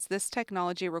commitments this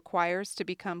technology requires to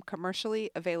become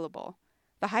commercially available.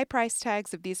 The high price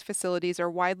tags of these facilities are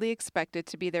widely expected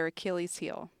to be their Achilles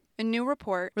heel. A new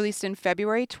report released in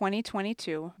February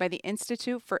 2022 by the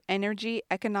Institute for Energy,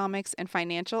 Economics, and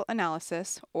Financial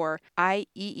Analysis, or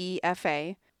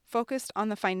IEEFA, focused on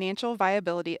the financial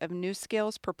viability of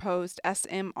NuScale's proposed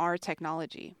SMR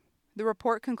technology. The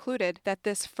report concluded that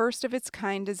this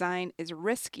first-of-its-kind design is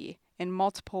risky in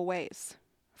multiple ways.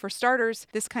 For starters,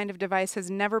 this kind of device has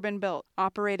never been built,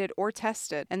 operated, or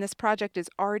tested, and this project is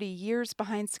already years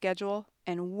behind schedule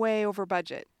and way over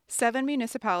budget. 7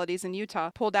 municipalities in Utah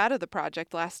pulled out of the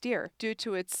project last year due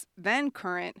to its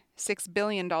then-current $6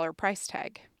 billion price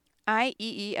tag.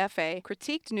 IEEFA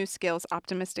critiqued NuScale's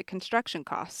optimistic construction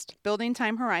cost, building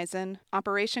time horizon,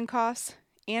 operation costs,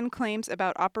 and claims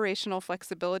about operational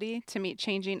flexibility to meet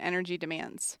changing energy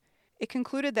demands. It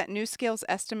concluded that NuScale's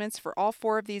estimates for all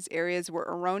 4 of these areas were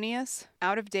erroneous,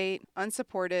 out of date,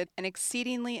 unsupported, and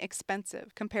exceedingly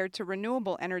expensive compared to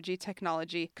renewable energy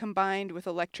technology combined with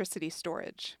electricity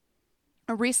storage.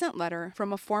 A recent letter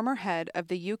from a former head of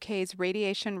the UK's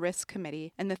Radiation Risk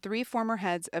Committee and the 3 former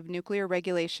heads of nuclear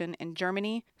regulation in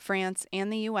Germany, France,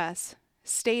 and the US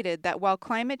stated that while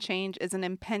climate change is an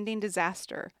impending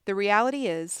disaster, the reality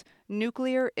is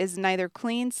nuclear is neither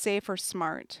clean, safe, or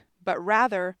smart, but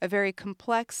rather a very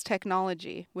complex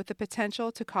technology with the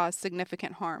potential to cause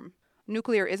significant harm.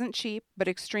 Nuclear isn't cheap, but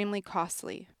extremely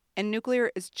costly, and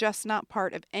nuclear is just not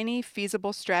part of any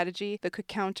feasible strategy that could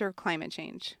counter climate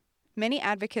change. Many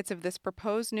advocates of this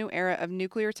proposed new era of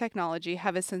nuclear technology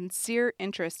have a sincere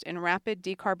interest in rapid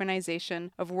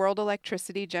decarbonization of world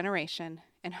electricity generation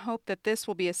and hope that this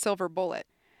will be a silver bullet.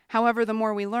 However, the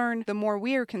more we learn, the more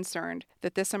we are concerned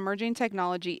that this emerging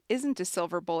technology isn't a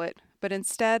silver bullet, but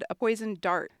instead a poisoned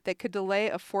dart that could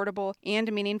delay affordable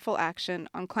and meaningful action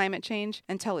on climate change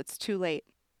until it's too late.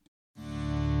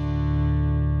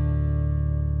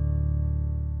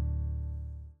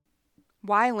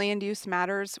 Why Land Use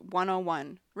Matters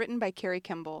 101, written by Carrie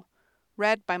Kimball,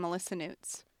 read by Melissa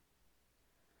Newts.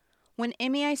 When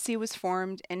MEIC was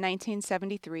formed in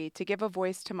 1973 to give a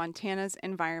voice to Montana's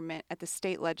environment at the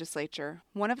state legislature,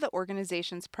 one of the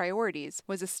organization's priorities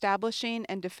was establishing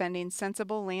and defending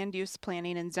sensible land use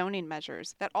planning and zoning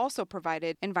measures that also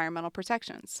provided environmental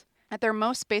protections. At their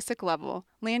most basic level,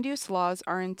 land use laws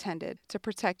are intended to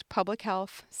protect public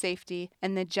health, safety,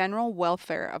 and the general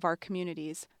welfare of our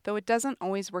communities, though it doesn't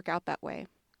always work out that way.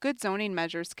 Good zoning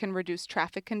measures can reduce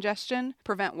traffic congestion,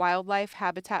 prevent wildlife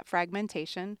habitat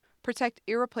fragmentation, protect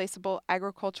irreplaceable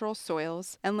agricultural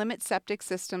soils, and limit septic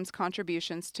systems'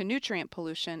 contributions to nutrient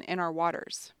pollution in our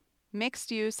waters.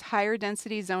 Mixed-use,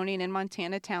 higher-density zoning in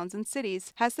Montana towns and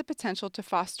cities has the potential to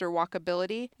foster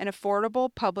walkability and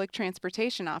affordable public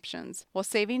transportation options while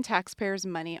saving taxpayers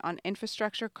money on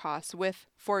infrastructure costs with,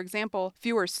 for example,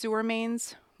 fewer sewer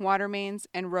mains, water mains,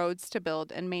 and roads to build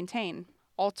and maintain.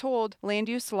 All told, land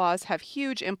use laws have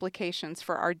huge implications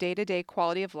for our day-to-day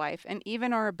quality of life and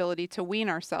even our ability to wean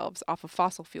ourselves off of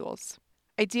fossil fuels.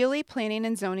 Ideally, planning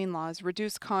and zoning laws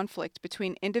reduce conflict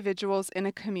between individuals in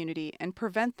a community and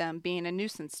prevent them being a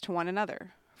nuisance to one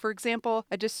another. For example,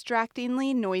 a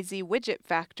distractingly noisy widget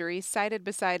factory sited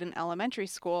beside an elementary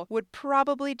school would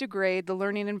probably degrade the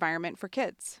learning environment for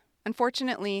kids.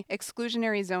 Unfortunately,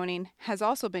 exclusionary zoning has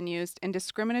also been used in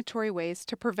discriminatory ways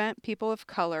to prevent people of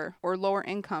color or lower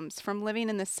incomes from living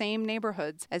in the same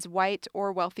neighborhoods as white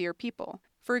or wealthier people.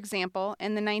 For example,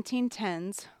 in the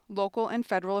 1910s, local and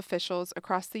federal officials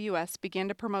across the U.S. began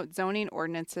to promote zoning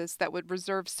ordinances that would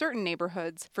reserve certain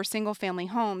neighborhoods for single-family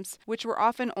homes, which were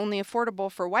often only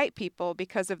affordable for white people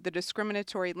because of the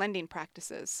discriminatory lending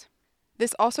practices.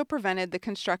 This also prevented the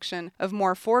construction of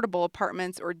more affordable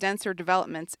apartments or denser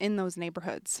developments in those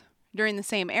neighborhoods. During the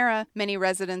same era, many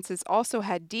residences also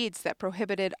had deeds that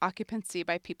prohibited occupancy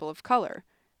by people of color.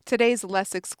 Today's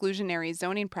less exclusionary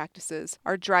zoning practices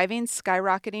are driving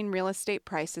skyrocketing real estate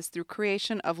prices through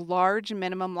creation of large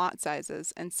minimum lot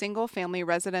sizes and single-family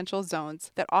residential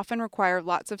zones that often require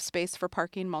lots of space for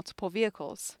parking multiple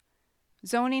vehicles.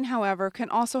 Zoning, however, can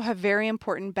also have very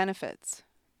important benefits.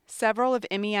 Several of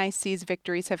MEIC's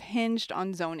victories have hinged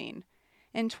on zoning.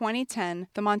 In 2010,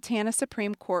 the Montana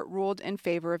Supreme Court ruled in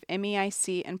favor of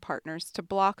MEIC and partners to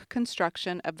block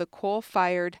construction of the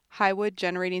coal-fired Highwood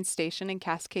Generating Station in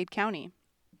Cascade County.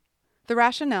 The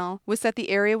rationale was that the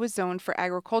area was zoned for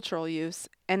agricultural use,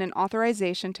 and an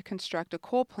authorization to construct a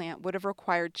coal plant would have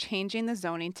required changing the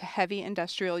zoning to heavy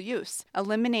industrial use,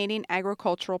 eliminating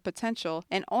agricultural potential,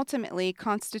 and ultimately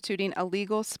constituting a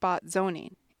legal spot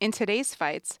zoning. In today's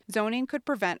fights, zoning could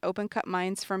prevent open-cut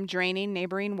mines from draining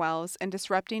neighboring wells and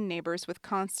disrupting neighbors with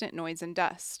constant noise and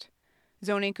dust.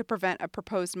 Zoning could prevent a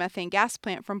proposed methane gas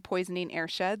plant from poisoning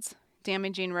airsheds,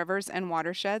 damaging rivers and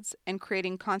watersheds, and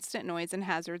creating constant noise and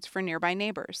hazards for nearby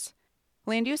neighbors.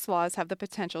 Land use laws have the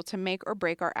potential to make or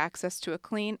break our access to a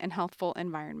clean and healthful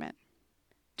environment.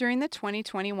 During the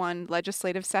 2021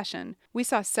 legislative session, we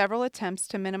saw several attempts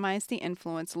to minimize the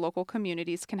influence local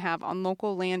communities can have on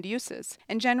local land uses,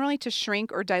 and generally to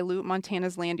shrink or dilute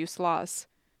Montana's land use laws.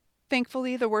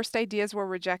 Thankfully, the worst ideas were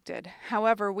rejected.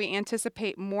 However, we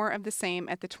anticipate more of the same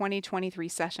at the 2023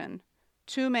 session.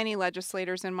 Too many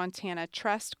legislators in Montana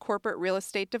trust corporate real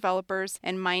estate developers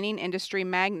and mining industry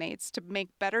magnates to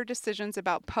make better decisions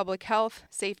about public health,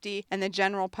 safety, and the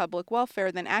general public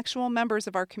welfare than actual members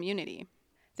of our community.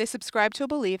 They subscribe to a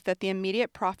belief that the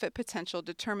immediate profit potential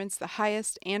determines the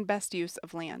highest and best use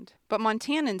of land. But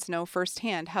Montanans know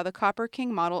firsthand how the Copper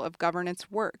King model of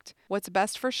governance worked. What's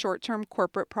best for short-term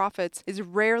corporate profits is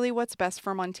rarely what's best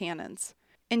for Montanans.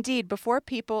 Indeed, before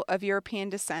people of European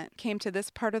descent came to this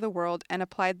part of the world and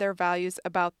applied their values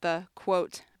about the,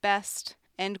 quote, best,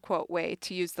 end quote, way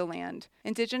to use the land,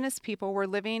 Indigenous people were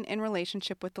living in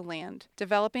relationship with the land,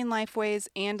 developing lifeways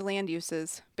and land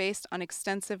uses based on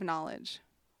extensive knowledge.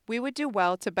 We would do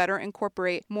well to better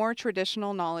incorporate more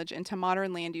traditional knowledge into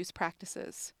modern land use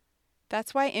practices.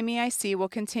 That's why MEIC will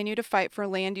continue to fight for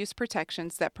land use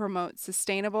protections that promote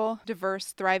sustainable,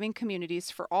 diverse, thriving communities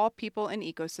for all people and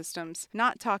ecosystems,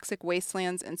 not toxic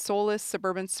wastelands and soulless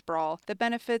suburban sprawl that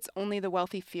benefits only the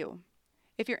wealthy few.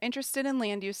 If you're interested in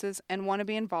land uses and want to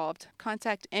be involved,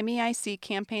 contact MEIC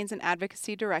Campaigns and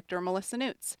Advocacy Director Melissa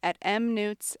Newts at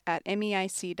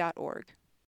mnewts@meic.org.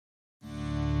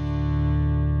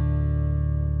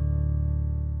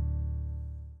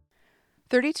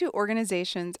 32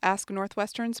 organizations ask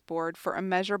Northwestern's board for a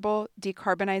measurable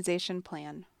decarbonization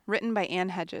plan, written by Ann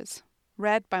Hedges,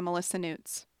 read by Melissa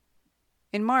Newts.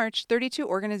 In March, 32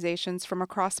 organizations from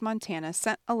across Montana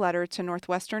sent a letter to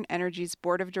Northwestern Energy's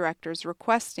board of directors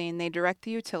requesting they direct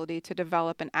the utility to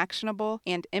develop an actionable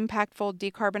and impactful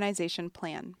decarbonization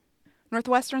plan.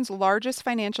 Northwestern's largest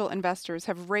financial investors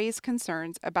have raised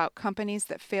concerns about companies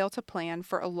that fail to plan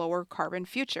for a lower carbon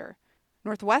future.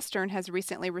 Northwestern has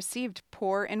recently received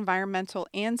poor environmental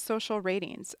and social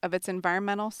ratings of its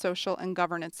environmental, social, and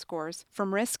governance scores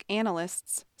from risk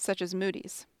analysts such as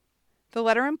Moody's. The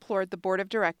letter implored the board of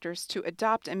directors to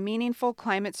adopt a meaningful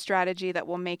climate strategy that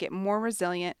will make it more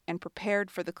resilient and prepared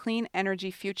for the clean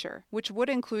energy future, which would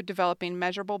include developing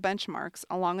measurable benchmarks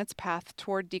along its path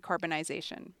toward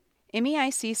decarbonization.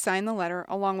 MEIC signed the letter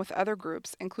along with other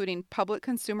groups, including public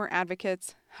consumer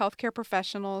advocates, healthcare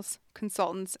professionals,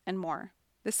 consultants, and more.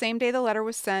 The same day the letter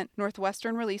was sent,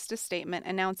 Northwestern released a statement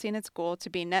announcing its goal to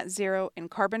be net zero in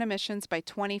carbon emissions by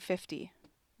 2050.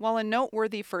 While a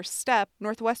noteworthy first step,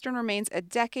 Northwestern remains a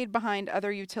decade behind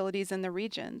other utilities in the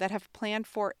region that have planned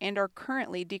for and are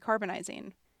currently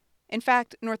decarbonizing. In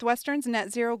fact, Northwestern's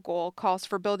net zero goal calls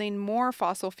for building more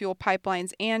fossil fuel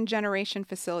pipelines and generation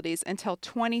facilities until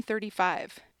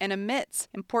 2035 and omits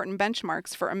important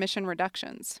benchmarks for emission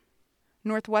reductions.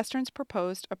 Northwestern's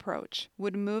proposed approach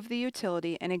would move the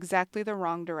utility in exactly the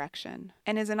wrong direction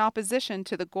and is in opposition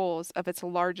to the goals of its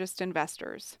largest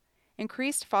investors.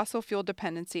 Increased fossil fuel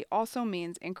dependency also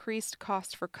means increased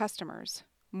costs for customers,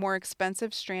 more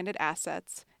expensive stranded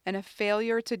assets, and a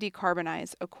failure to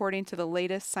decarbonize according to the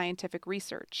latest scientific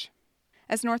research.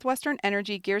 As Northwestern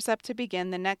Energy gears up to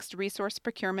begin the next resource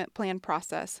procurement plan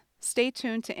process, stay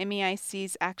tuned to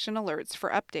MEIC's action alerts for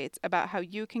updates about how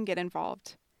you can get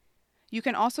involved. You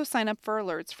can also sign up for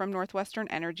alerts from Northwestern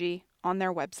Energy on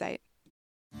their website.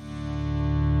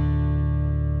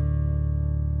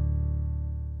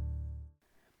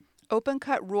 Open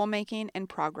Cut Rulemaking in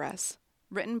Progress,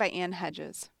 written by Ann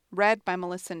Hedges, read by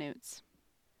Melissa Newts.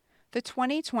 The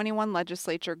 2021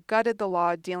 legislature gutted the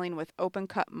law dealing with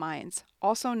open-cut mines,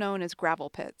 also known as gravel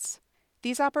pits.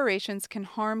 These operations can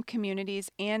harm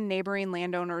communities and neighboring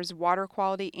landowners' water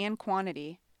quality and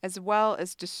quantity, as well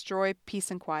as destroy peace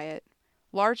and quiet.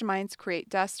 Large mines create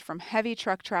dust from heavy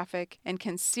truck traffic and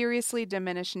can seriously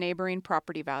diminish neighboring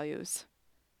property values.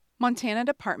 Montana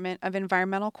Department of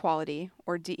Environmental Quality,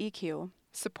 or DEQ,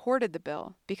 supported the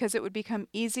bill because it would become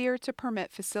easier to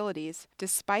permit facilities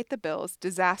despite the bill's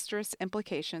disastrous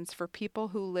implications for people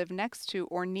who live next to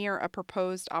or near a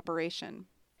proposed operation.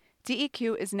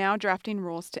 DEQ is now drafting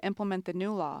rules to implement the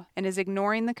new law and is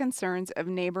ignoring the concerns of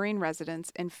neighboring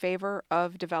residents in favor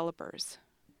of developers.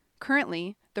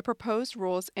 Currently, the proposed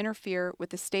rules interfere with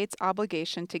the state's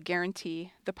obligation to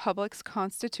guarantee the public's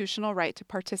constitutional right to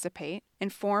participate,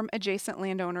 inform adjacent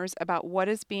landowners about what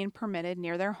is being permitted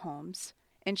near their homes,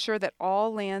 ensure that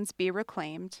all lands be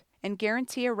reclaimed, and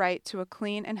guarantee a right to a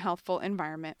clean and healthful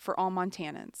environment for all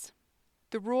Montanans.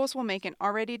 The rules will make an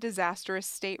already disastrous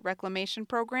state reclamation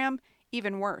program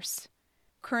even worse.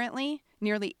 Currently,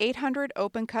 nearly 800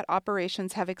 open-cut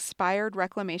operations have expired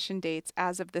reclamation dates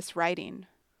as of this writing.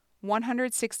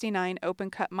 169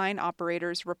 open-cut mine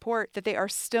operators report that they are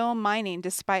still mining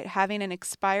despite having an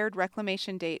expired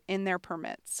reclamation date in their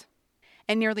permits.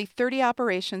 And nearly 30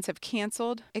 operations have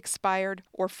canceled, expired,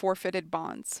 or forfeited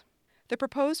bonds. The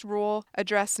proposed rule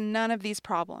addressed none of these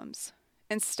problems.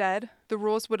 Instead, the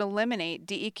rules would eliminate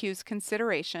DEQ's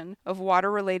consideration of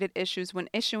water-related issues when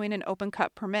issuing an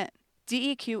open-cut permit.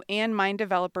 DEQ and mine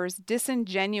developers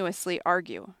disingenuously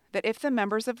argue that if the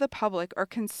members of the public are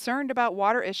concerned about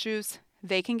water issues,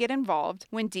 they can get involved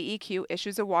when DEQ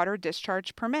issues a water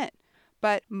discharge permit.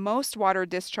 But most water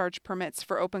discharge permits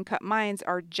for open-cut mines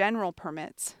are general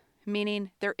permits,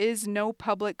 meaning there is no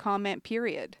public comment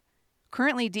period.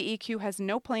 Currently, DEQ has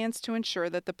no plans to ensure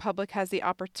that the public has the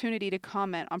opportunity to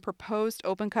comment on proposed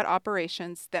open-cut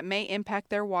operations that may impact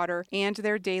their water and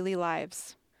their daily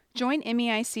lives. Join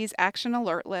MEIC's Action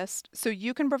Alert List so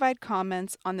you can provide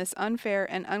comments on this unfair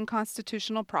and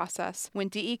unconstitutional process when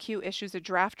DEQ issues a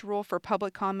draft rule for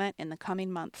public comment in the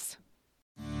coming months.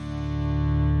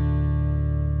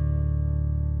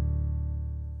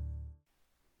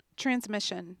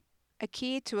 Transmission: A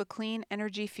Key to a Clean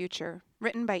Energy Future,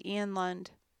 written by Ian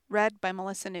Lund, read by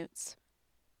Melissa Newts.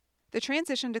 The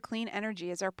transition to clean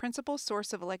energy as our principal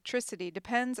source of electricity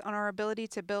depends on our ability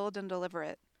to build and deliver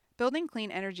it. Building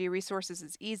clean energy resources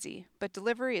is easy, but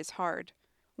delivery is hard.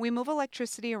 We move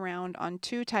electricity around on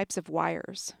two types of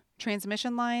wires: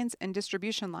 transmission lines and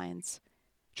distribution lines.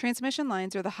 Transmission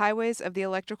lines are the highways of the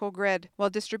electrical grid, while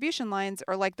distribution lines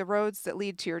are like the roads that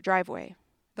lead to your driveway.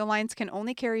 The lines can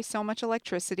only carry so much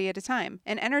electricity at a time,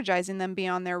 and energizing them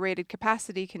beyond their rated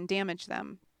capacity can damage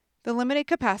them. The limited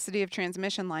capacity of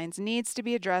transmission lines needs to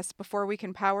be addressed before we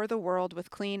can power the world with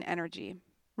clean energy.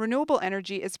 Renewable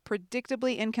energy is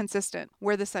predictably inconsistent.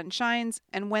 Where the sun shines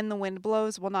and when the wind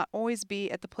blows will not always be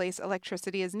at the place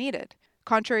electricity is needed.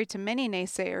 Contrary to many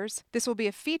naysayers, this will be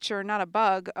a feature, not a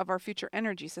bug, of our future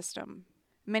energy system.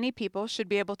 Many people should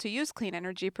be able to use clean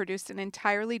energy produced in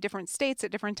entirely different states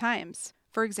at different times.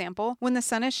 For example, when the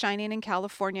sun is shining in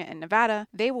California and Nevada,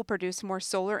 they will produce more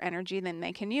solar energy than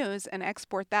they can use and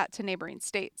export that to neighboring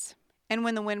states. And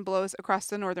when the wind blows across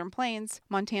the northern plains,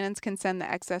 Montanans can send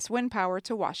the excess wind power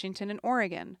to Washington and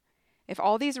Oregon. If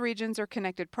all these regions are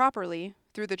connected properly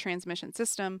through the transmission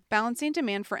system, balancing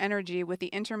demand for energy with the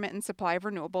intermittent supply of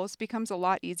renewables becomes a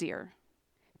lot easier.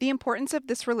 The importance of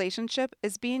this relationship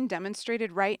is being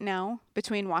demonstrated right now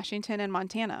between Washington and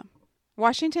Montana.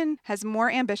 Washington has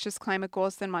more ambitious climate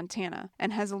goals than Montana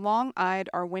and has long eyed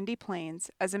our windy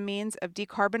plains as a means of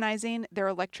decarbonizing their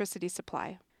electricity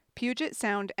supply. Puget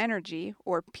Sound Energy,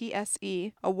 or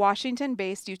PSE, a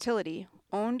Washington-based utility,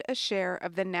 owned a share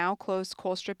of the now-closed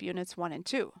Colstrip Units 1 and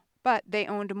 2, but they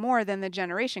owned more than the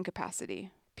generation capacity.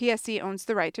 PSE owns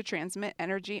the right to transmit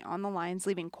energy on the lines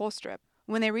leaving Colstrip.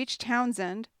 When they reach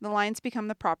Townsend, the lines become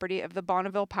the property of the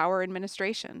Bonneville Power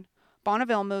Administration.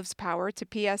 Bonneville moves power to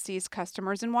PSE's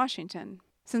customers in Washington.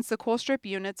 Since the Colstrip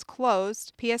units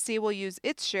closed, PSE will use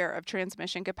its share of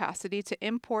transmission capacity to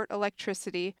import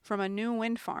electricity from a new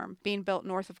wind farm being built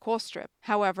north of Colstrip.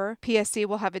 However, PSE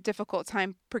will have a difficult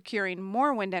time procuring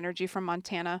more wind energy from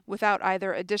Montana without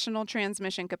either additional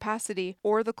transmission capacity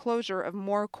or the closure of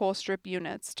more Colstrip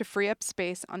units to free up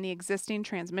space on the existing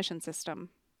transmission system.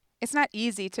 It's not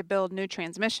easy to build new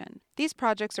transmission. These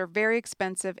projects are very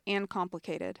expensive and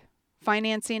complicated.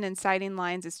 Financing and siting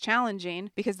lines is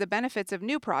challenging because the benefits of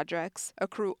new projects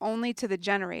accrue only to the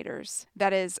generators,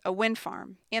 that is, a wind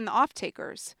farm, and the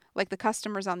off-takers, like the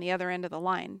customers on the other end of the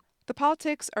line. The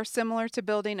politics are similar to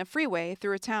building a freeway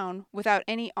through a town without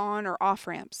any on or off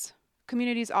ramps.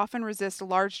 Communities often resist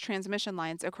large transmission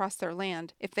lines across their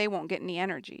land if they won't get any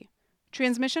energy.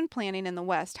 Transmission planning in the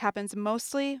West happens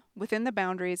mostly within the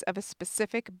boundaries of a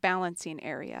specific balancing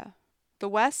area. The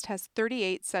West has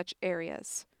 38 such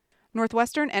areas.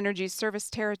 Northwestern Energy's service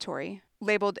territory,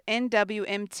 labeled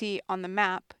NWMT on the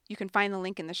map, you can find the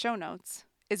link in the show notes,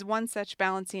 is one such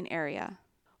balancing area.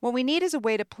 What we need is a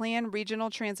way to plan regional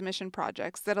transmission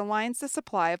projects that aligns the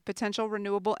supply of potential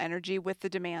renewable energy with the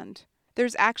demand.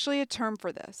 There's actually a term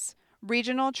for this: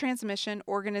 Regional Transmission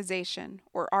Organization,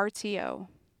 or RTO.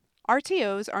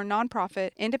 RTOs are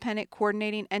nonprofit, independent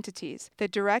coordinating entities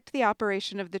that direct the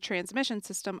operation of the transmission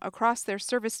system across their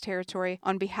service territory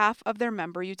on behalf of their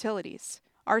member utilities.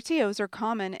 RTOs are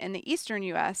common in the eastern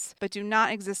U.S., but do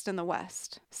not exist in the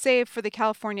West, save for the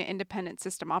California Independent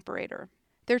System Operator.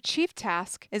 Their chief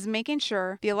task is making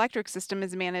sure the electric system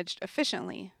is managed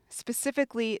efficiently.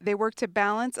 Specifically, they work to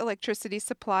balance electricity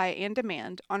supply and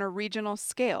demand on a regional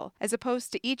scale, as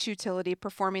opposed to each utility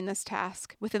performing this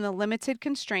task within the limited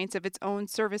constraints of its own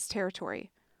service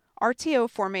territory. RTO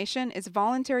formation is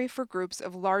voluntary for groups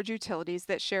of large utilities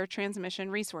that share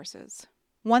transmission resources.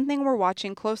 One thing we're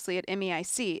watching closely at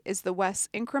MEIC is the West's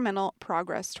incremental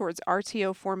progress towards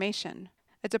RTO formation.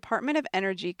 A Department of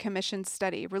Energy commissioned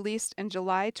study released in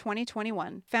July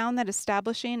 2021 found that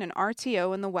establishing an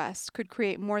RTO in the West could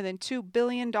create more than $2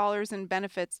 billion in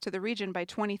benefits to the region by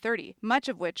 2030, much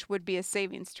of which would be a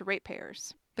savings to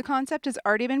ratepayers. The concept has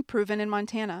already been proven in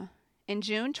Montana. In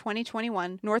June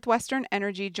 2021, Northwestern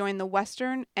Energy joined the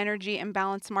Western Energy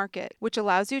Imbalance Market, which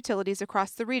allows utilities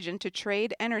across the region to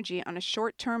trade energy on a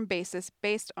short-term basis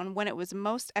based on when it was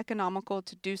most economical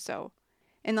to do so.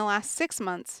 In the last 6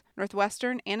 months,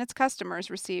 Northwestern and its customers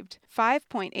received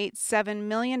 $5.87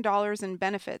 million in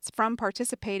benefits from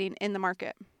participating in the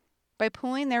market. By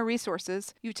pooling their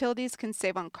resources, utilities can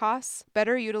save on costs,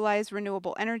 better utilize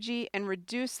renewable energy, and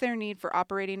reduce their need for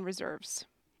operating reserves.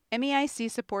 MEIC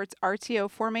supports RTO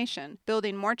formation,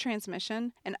 building more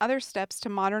transmission, and other steps to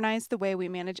modernize the way we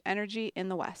manage energy in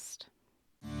the West.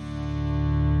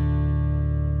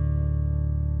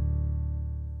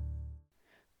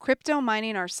 Crypto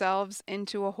Mining Ourselves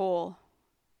into a Hole.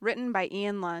 Written by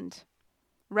Ian Lund.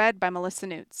 Read by Melissa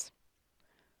Newts.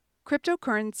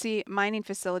 Cryptocurrency mining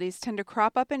facilities tend to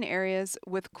crop up in areas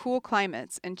with cool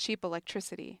climates and cheap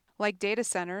electricity. Like data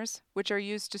centers, which are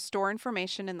used to store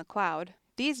information in the cloud,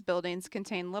 these buildings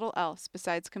contain little else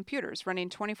besides computers running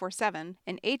 24/7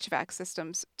 and HVAC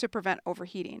systems to prevent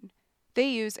overheating. They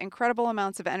use incredible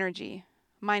amounts of energy.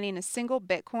 Mining a single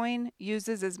Bitcoin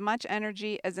uses as much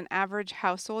energy as an average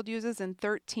household uses in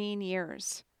 13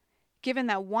 years. Given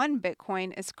that one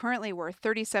Bitcoin is currently worth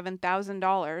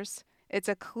 $37,000, it's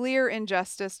a clear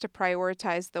injustice to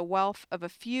prioritize the wealth of a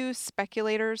few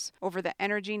speculators over the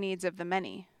energy needs of the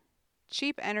many.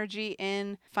 Cheap energy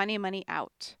in, funny money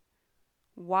out.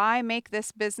 Why make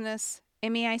this business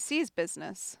MEIC's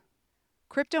business?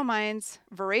 Crypto mines'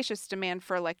 voracious demand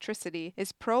for electricity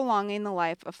is prolonging the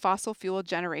life of fossil fuel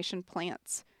generation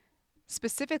plants.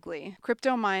 Specifically,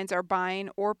 crypto mines are buying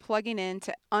or plugging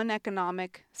into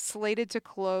uneconomic, slated to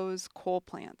close coal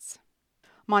plants.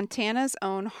 Montana's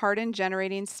own Hardin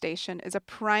Generating Station is a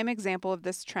prime example of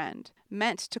this trend.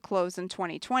 Meant to close in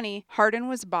 2020, Hardin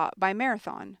was bought by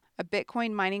Marathon, a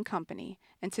Bitcoin mining company,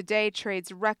 and today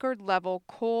trades record-level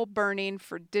coal burning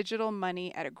for digital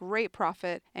money at a great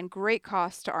profit and great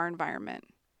cost to our environment.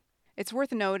 It's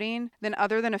worth noting that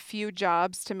other than a few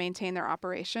jobs to maintain their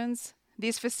operations,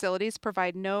 these facilities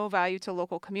provide no value to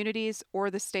local communities or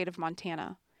the state of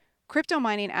Montana. Crypto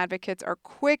mining advocates are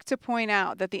quick to point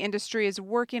out that the industry is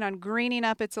working on greening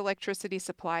up its electricity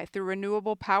supply through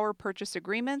renewable power purchase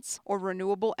agreements or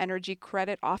renewable energy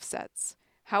credit offsets.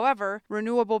 However,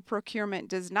 renewable procurement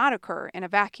does not occur in a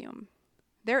vacuum.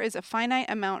 There is a finite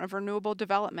amount of renewable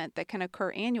development that can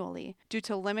occur annually due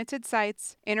to limited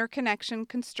sites, interconnection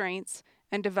constraints,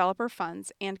 and developer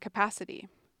funds and capacity.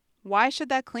 Why should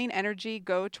that clean energy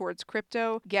go towards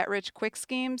crypto, get-rich-quick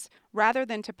schemes rather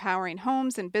than to powering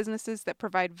homes and businesses that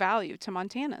provide value to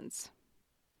Montanans?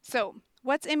 So,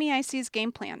 what's MEIC's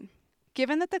game plan?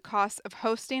 Given that the costs of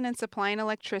hosting and supplying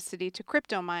electricity to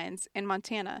crypto mines in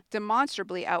Montana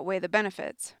demonstrably outweigh the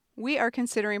benefits, we are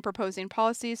considering proposing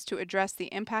policies to address the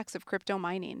impacts of crypto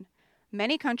mining.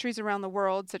 Many countries around the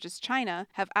world, such as China,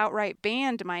 have outright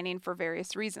banned mining for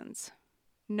various reasons.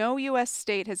 No U.S.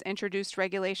 state has introduced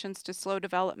regulations to slow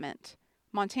development.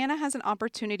 Montana has an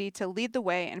opportunity to lead the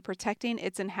way in protecting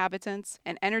its inhabitants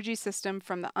and energy system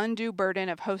from the undue burden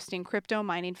of hosting crypto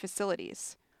mining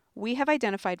facilities. We have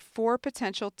identified 4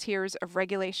 potential tiers of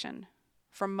regulation,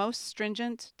 from most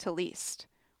stringent to least.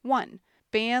 1.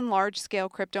 Ban large-scale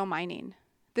crypto mining.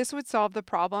 This would solve the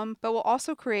problem, but will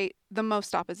also create the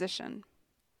most opposition.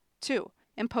 2.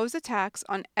 Impose a tax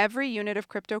on every unit of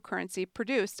cryptocurrency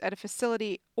produced at a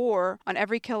facility or on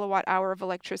every kilowatt hour of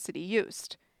electricity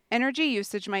used. Energy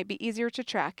usage might be easier to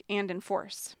track and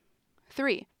enforce.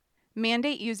 3.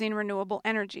 mandate using renewable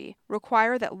energy,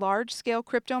 require that large-scale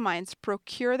crypto mines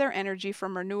procure their energy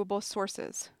from renewable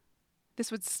sources.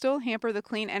 This would still hamper the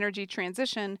clean energy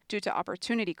transition due to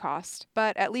opportunity cost,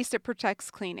 but at least it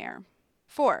protects clean air.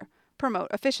 4. Promote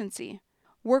efficiency.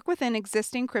 Work within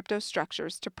existing crypto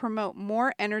structures to promote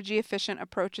more energy-efficient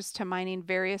approaches to mining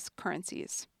various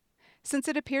currencies. Since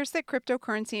it appears that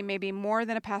cryptocurrency may be more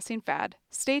than a passing fad,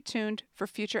 stay tuned for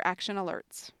future action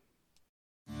alerts.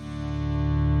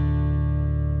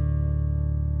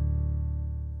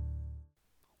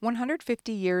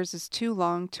 150 years is too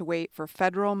long to wait for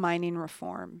federal mining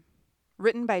reform.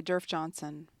 Written by Durf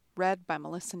Johnson. Read by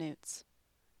Melissa Newts.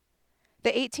 The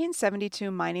 1872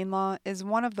 mining law is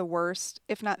one of the worst,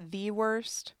 if not the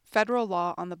worst, federal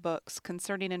law on the books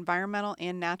concerning environmental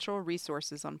and natural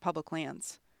resources on public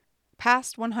lands.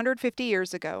 Passed 150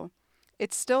 years ago,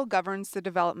 it still governs the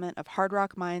development of hard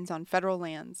rock mines on federal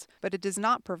lands, but it does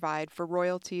not provide for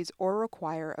royalties or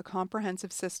require a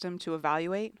comprehensive system to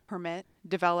evaluate, permit,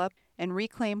 develop, and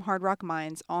reclaim hard rock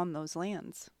mines on those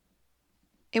lands.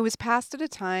 It was passed at a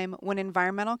time when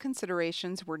environmental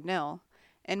considerations were nil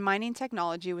and mining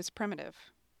technology was primitive.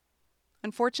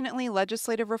 Unfortunately,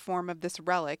 legislative reform of this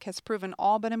relic has proven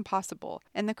all but impossible,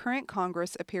 and the current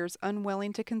Congress appears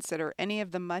unwilling to consider any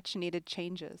of the much-needed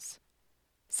changes.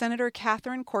 Senator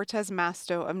Catherine Cortez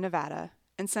Masto of Nevada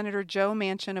and Senator Joe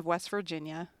Manchin of West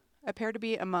Virginia appear to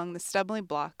be among the stumbling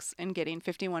blocks in getting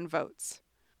 51 votes.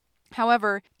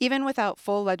 However, even without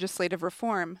full legislative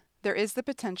reform, there is the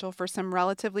potential for some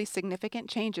relatively significant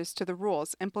changes to the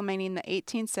rules implementing the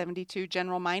 1872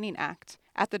 General Mining Act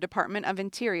at the Department of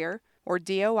Interior, or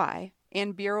DOI,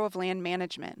 and Bureau of Land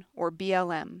Management, or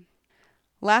BLM.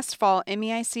 Last fall,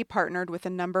 MEIC partnered with a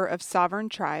number of sovereign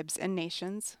tribes and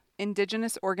nations,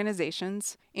 indigenous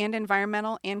organizations, and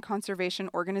environmental and conservation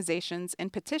organizations in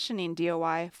petitioning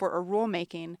DOI for a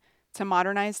rulemaking to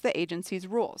modernize the agency's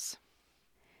rules.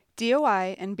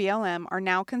 DOI and BLM are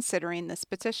now considering this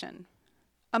petition.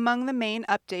 Among the main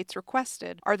updates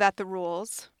requested are that the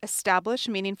rules establish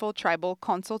meaningful tribal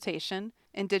consultation,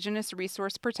 indigenous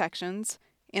resource protections,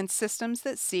 and systems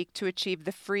that seek to achieve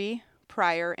the free,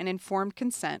 prior, and informed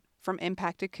consent from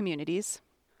impacted communities,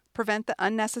 prevent the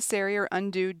unnecessary or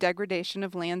undue degradation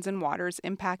of lands and waters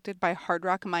impacted by hard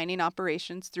rock mining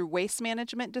operations through waste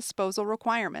management disposal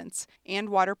requirements and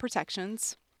water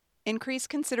protections, increase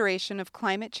consideration of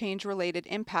climate change-related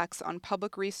impacts on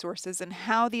public resources and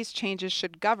how these changes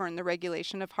should govern the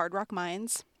regulation of hard rock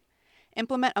mines,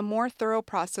 implement a more thorough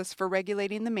process for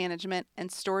regulating the management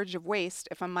and storage of waste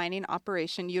if a mining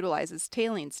operation utilizes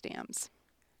tailings dams.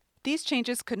 These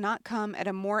changes could not come at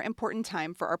a more important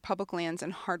time for our public lands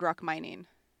and hard rock mining.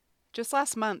 Just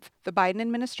last month, the Biden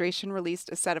administration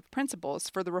released a set of principles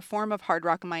for the reform of hard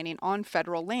rock mining on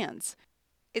federal lands.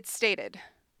 It stated,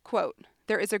 quote,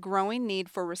 "There is a growing need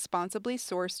for responsibly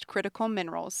sourced critical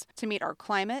minerals to meet our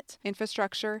climate,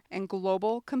 infrastructure, and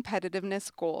global competitiveness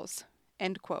goals,"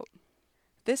 end quote.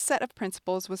 This set of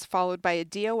principles was followed by a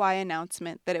DOI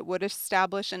announcement that it would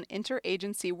establish an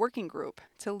interagency working group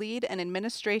to lead an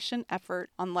administration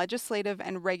effort on legislative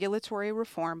and regulatory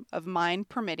reform of mine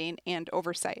permitting and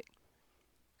oversight.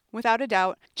 Without a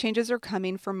doubt, changes are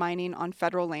coming for mining on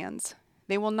federal lands.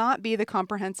 They will not be the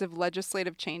comprehensive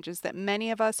legislative changes that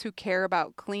many of us who care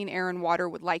about clean air and water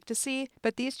would like to see,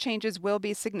 but these changes will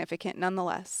be significant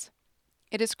nonetheless.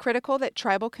 It is critical that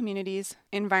tribal communities,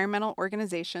 environmental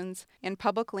organizations, and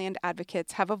public land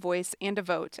advocates have a voice and a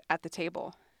vote at the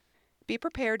table. Be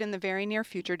prepared in the very near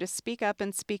future to speak up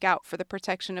and speak out for the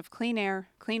protection of clean air,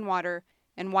 clean water,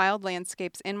 and wild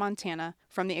landscapes in Montana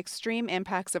from the extreme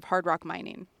impacts of hard rock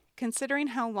mining. Considering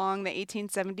how long the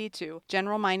 1872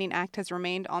 General Mining Act has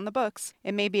remained on the books,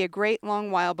 it may be a great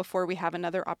long while before we have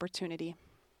another opportunity.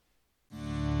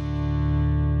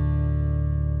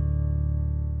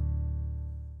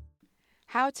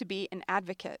 How to be an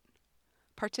advocate.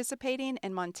 Participating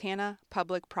in Montana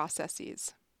public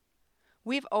processes.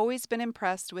 We've always been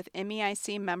impressed with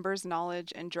MEIC members'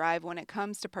 knowledge and drive when it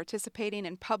comes to participating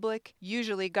in public,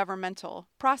 usually governmental,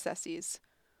 processes.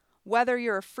 Whether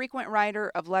you're a frequent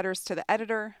writer of letters to the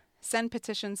editor, send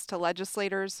petitions to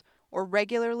legislators, or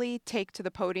regularly take to the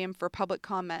podium for public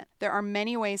comment, there are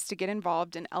many ways to get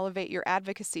involved and elevate your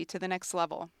advocacy to the next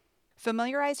level.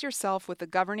 Familiarize yourself with the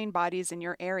governing bodies in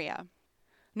your area.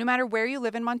 No matter where you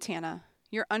live in Montana,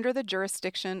 you're under the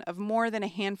jurisdiction of more than a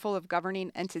handful of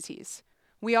governing entities.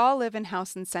 We all live in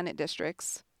House and Senate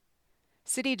districts.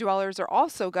 City dwellers are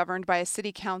also governed by a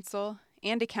city council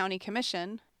and a county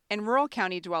commission, and rural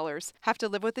county dwellers have to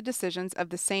live with the decisions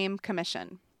of the same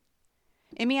commission.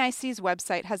 MEIC's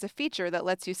website has a feature that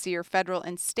lets you see your federal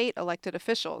and state elected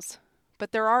officials.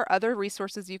 but there are other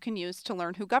resources you can use to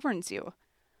learn who governs you.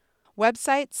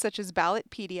 Websites such as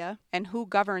Ballotpedia and Who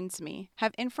Governs Me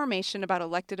have information about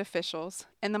elected officials,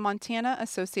 and the Montana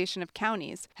Association of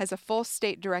Counties has a full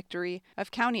state directory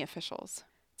of county officials.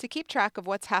 To keep track of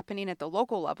what's happening at the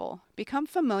local level, become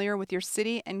familiar with your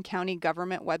city and county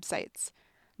government websites.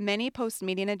 Many post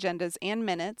meeting agendas and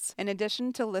minutes, in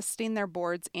addition to listing their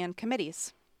boards and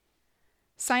committees.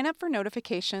 Sign up for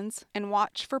notifications and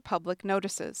watch for public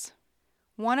notices.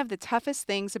 One of the toughest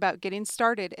things about getting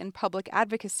started in public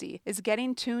advocacy is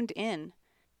getting tuned in.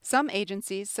 Some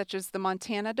agencies, such as the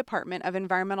Montana Department of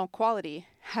Environmental Quality,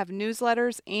 have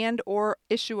newsletters and/or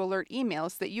issue alert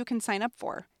emails that you can sign up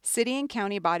for. City and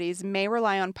county bodies may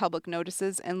rely on public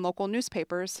notices and local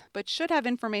newspapers, but should have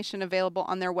information available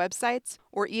on their websites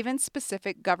or even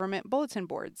specific government bulletin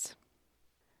boards.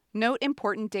 Note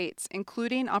important dates,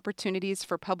 including opportunities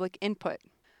for public input.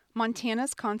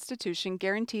 Montana's Constitution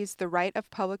guarantees the right of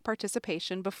public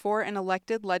participation before an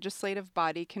elected legislative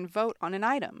body can vote on an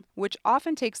item, which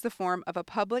often takes the form of a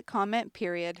public comment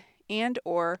period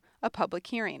and/or a public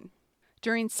hearing.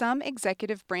 During some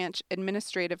executive branch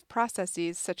administrative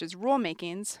processes, such as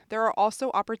rulemakings, there are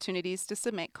also opportunities to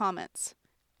submit comments.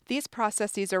 These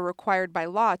processes are required by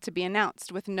law to be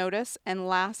announced with notice and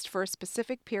last for a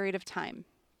specific period of time.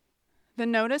 The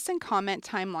notice and comment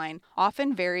timeline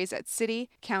often varies at city,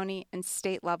 county, and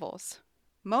state levels.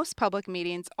 Most public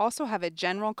meetings also have a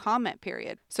general comment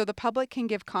period, so the public can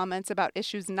give comments about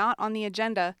issues not on the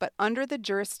agenda but under the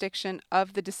jurisdiction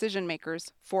of the decision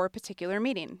makers for a particular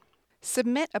meeting.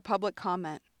 Submit a public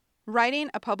comment. Writing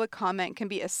a public comment can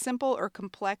be as simple or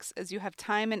complex as you have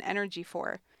time and energy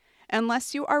for.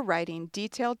 Unless you are writing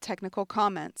detailed technical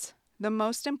comments, the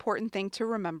most important thing to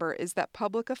remember is that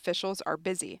public officials are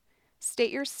busy.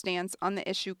 State your stance on the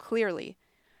issue clearly.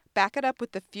 Back it up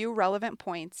with the few relevant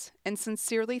points and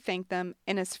sincerely thank them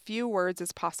in as few words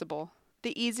as possible.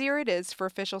 The easier it is for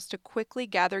officials to quickly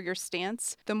gather your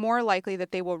stance, the more likely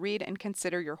that they will read and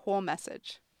consider your whole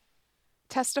message.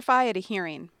 Testify at a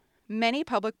hearing. Many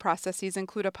public processes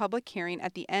include a public hearing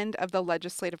at the end of the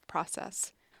legislative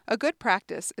process. A good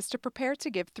practice is to prepare to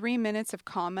give 3 minutes of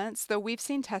comments, though we've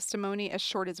seen testimony as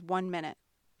short as 1 minute.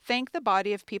 Thank the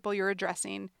body of people you're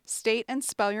addressing, state and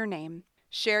spell your name,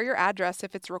 share your address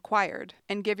if it's required,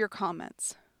 and give your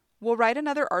comments. We'll write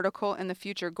another article in the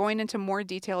future going into more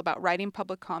detail about writing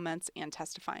public comments and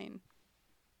testifying.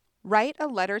 Write a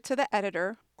letter to the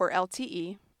editor, or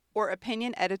LTE, or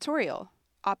opinion editorial,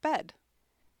 op-ed.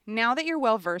 Now that you're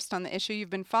well versed on the issue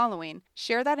you've been following,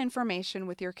 share that information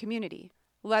with your community.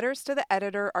 Letters to the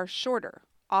editor are shorter,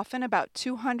 often about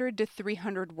 200 to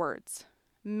 300 words.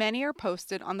 Many are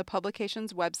posted on the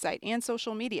publication's website and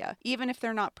social media, even if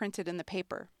they're not printed in the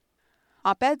paper.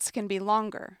 Op-eds can be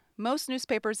longer. Most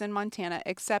newspapers in Montana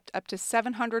accept up to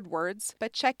 700 words,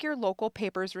 but check your local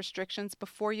paper's restrictions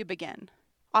before you begin.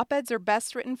 Op-eds are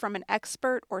best written from an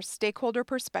expert or stakeholder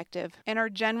perspective and are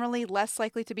generally less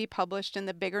likely to be published in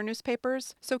the bigger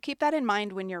newspapers, so keep that in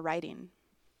mind when you're writing.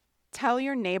 Tell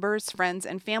your neighbors, friends,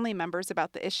 and family members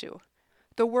about the issue.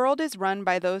 The world is run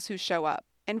by those who show up.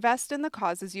 Invest in the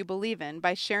causes you believe in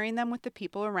by sharing them with the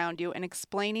people around you and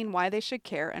explaining why they should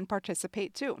care and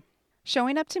participate too.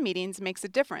 Showing up to meetings makes a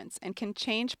difference and can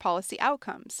change policy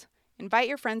outcomes. Invite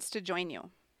your friends to join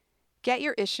you. Get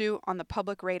your issue on the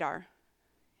public radar.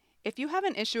 If you have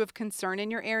an issue of concern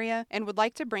in your area and would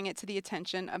like to bring it to the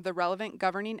attention of the relevant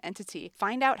governing entity,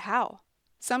 find out how.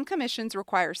 Some commissions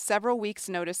require several weeks'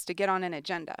 notice to get on an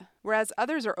agenda, whereas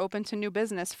others are open to new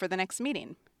business for the next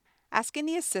meeting. Asking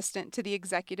the assistant to the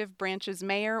executive branch's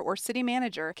mayor or city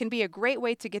manager can be a great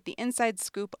way to get the inside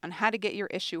scoop on how to get your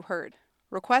issue heard.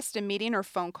 Request a meeting or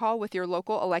phone call with your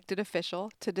local elected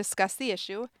official to discuss the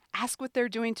issue, ask what they're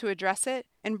doing to address it,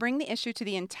 and bring the issue to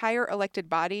the entire elected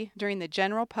body during the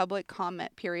general public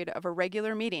comment period of a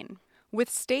regular meeting. With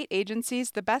state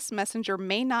agencies, the best messenger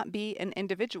may not be an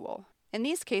individual. In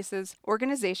these cases,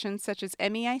 organizations such as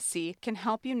MEIC can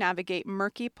help you navigate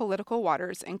murky political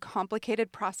waters and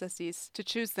complicated processes to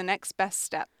choose the next best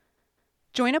step.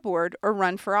 Join a board or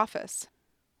run for office.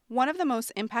 One of the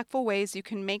most impactful ways you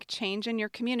can make change in your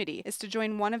community is to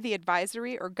join one of the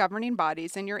advisory or governing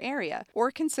bodies in your area,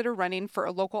 or consider running for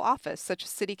a local office such as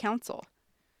city council.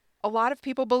 A lot of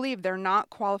people believe they're not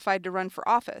qualified to run for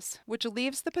office, which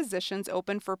leaves the positions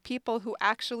open for people who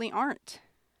actually aren't.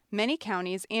 Many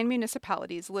counties and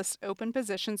municipalities list open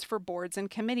positions for boards and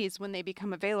committees when they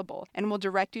become available and will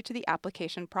direct you to the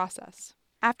application process.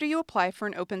 After you apply for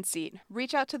an open seat,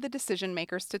 reach out to the decision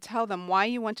makers to tell them why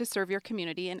you want to serve your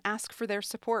community and ask for their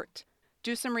support.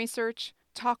 Do some research,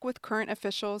 talk with current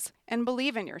officials, and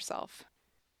believe in yourself.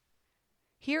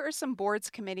 Here are some boards,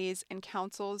 committees, and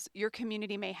councils your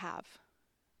community may have: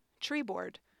 Tree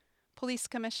Board, Police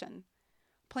Commission,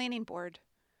 Planning Board,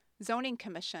 Zoning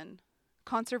Commission,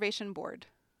 Conservation Board,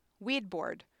 Weed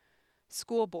Board,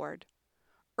 School Board,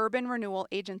 Urban Renewal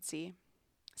Agency,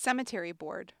 Cemetery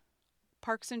Board,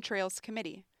 Parks and Trails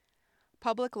Committee,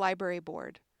 Public Library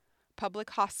Board,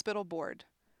 Public Hospital Board,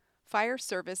 Fire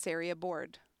Service Area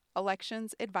Board,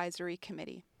 Elections Advisory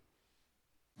Committee.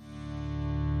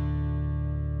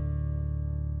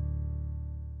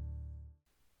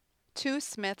 Two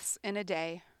Smiths in a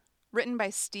Day, written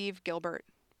by Steve Gilbert,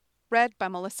 read by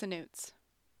Melissa Newts.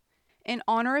 In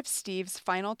honor of Steve's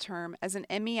final term as an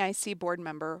MEIC board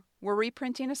member, we're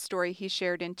reprinting a story he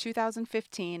shared in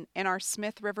 2015 in our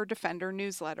Smith River Defender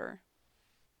newsletter.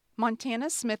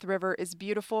 Montana's Smith River is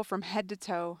beautiful from head to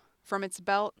toe, from its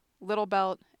Belt, Little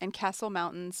Belt, and Castle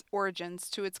Mountains origins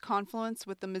to its confluence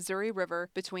with the Missouri River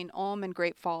between Ulm and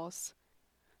Great Falls.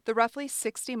 The roughly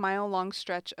 60-mile-long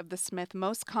stretch of the Smith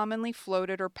most commonly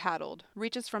floated or paddled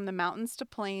reaches from the mountains to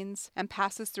plains and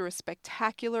passes through a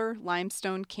spectacular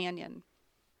limestone canyon.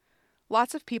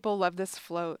 Lots of people love this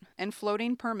float, and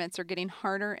floating permits are getting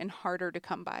harder and harder to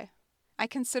come by. I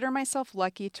consider myself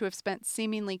lucky to have spent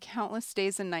seemingly countless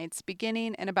days and nights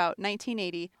beginning in about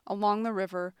 1980 along the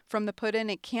river from the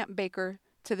put-in at Camp Baker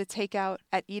to the takeout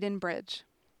at Eden Bridge.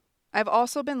 I've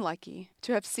also been lucky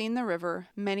to have seen the river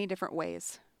many different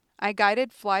ways. I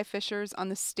guided fly fishers on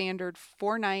the standard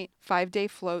 4-night, 5-day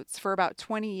floats for about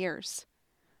 20 years.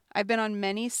 I've been on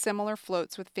many similar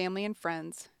floats with family and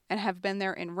friends and have been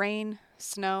there in rain,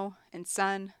 snow, and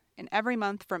sun in every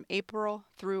month from April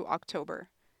through October.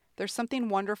 There's something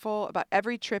wonderful about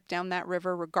every trip down that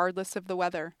river regardless of the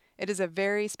weather. It is a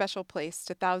very special place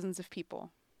to thousands of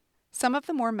people. Some of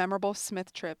the more memorable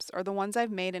Smith trips are the ones I've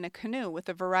made in a canoe with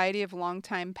a variety of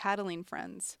longtime paddling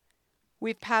friends.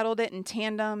 We've paddled it in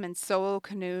tandem and solo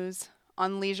canoes,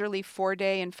 on leisurely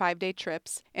 4-day and 5-day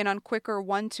trips, and on quicker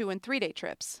 1, 2, and 3-day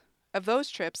trips. Of those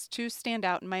trips, 2 stand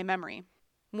out in my memory.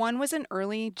 One was in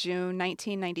early June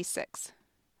 1996.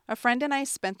 A friend and I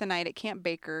spent the night at Camp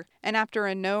Baker, and after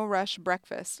a no-rush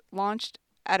breakfast, launched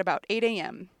at about 8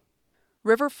 a.m.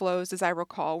 River flows, as I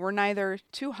recall, were neither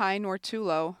too high nor too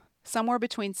low, somewhere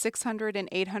between 600 and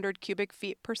 800 cubic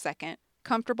feet per second,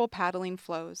 comfortable paddling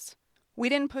flows. We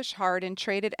didn't push hard and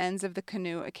traded ends of the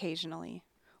canoe occasionally.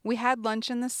 We had lunch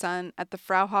in the sun at the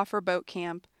Fraunhofer boat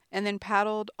camp and then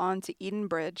paddled on to Eden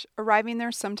Bridge, arriving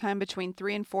there sometime between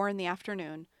 3 and 4 in the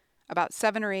afternoon, about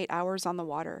 7 or 8 hours on the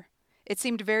water. It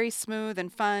seemed very smooth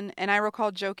and fun, and I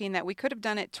recall joking that we could have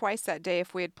done it twice that day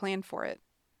if we had planned for it.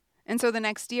 And so the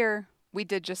next year, we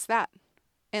did just that.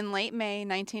 In late May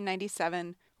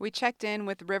 1997, we checked in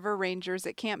with river rangers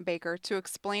at Camp Baker to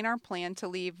explain our plan to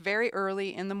leave very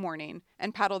early in the morning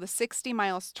and paddle the 60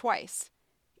 miles twice,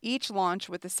 each launch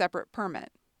with a separate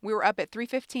permit. We were up at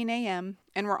 3:15 a.m.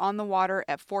 and were on the water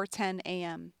at 4:10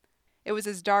 a.m. It was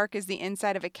as dark as the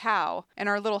inside of a cow, and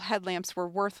our little headlamps were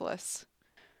worthless.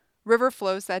 River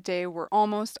flows that day were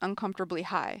almost uncomfortably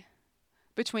high,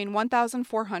 between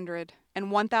 1,400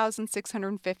 and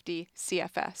 1,650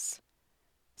 CFS.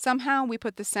 Somehow we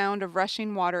put the sound of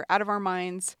rushing water out of our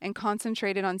minds and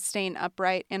concentrated on staying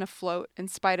upright and afloat in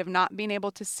spite of not being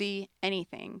able to see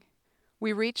anything.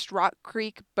 We reached Rock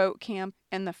Creek Boat Camp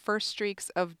in the first streaks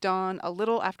of dawn a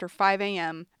little after 5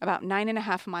 a.m., about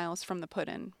 9.5 miles from the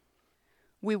put-in.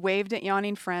 We waved at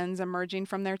yawning friends emerging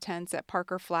from their tents at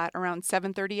Parker Flat around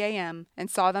 7:30 a.m. and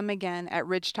saw them again at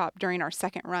Ridgetop during our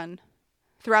second run.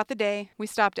 Throughout the day, we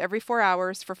stopped every 4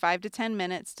 hours for 5 to 10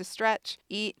 minutes to stretch,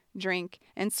 eat, drink,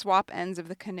 and swap ends of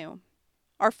the canoe.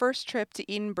 Our first trip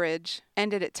to Eden Bridge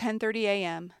ended at 10:30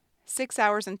 a.m., 6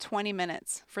 hours and 20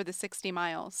 minutes for the 60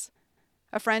 miles.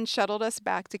 A friend shuttled us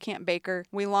back to Camp Baker.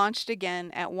 We launched again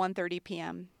at 1:30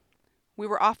 p.m. We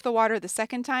were off the water the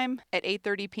second time at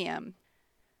 8:30 p.m.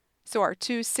 So our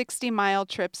 2 60-mile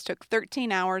trips took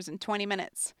 13 hours and 20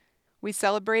 minutes. We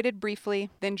celebrated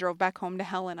briefly, then drove back home to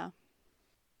Helena.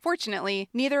 Fortunately,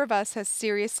 neither of us has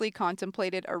seriously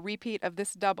contemplated a repeat of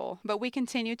this double, but we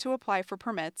continue to apply for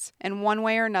permits, and one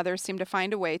way or another seem to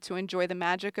find a way to enjoy the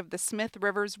magic of the Smith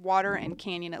River's water and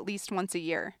canyon at least once a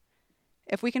year.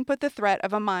 If we can put the threat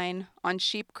of a mine on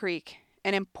Sheep Creek,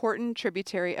 an important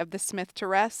tributary of the Smith, to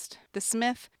rest, the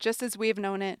Smith, just as we have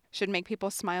known it, should make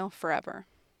people smile forever.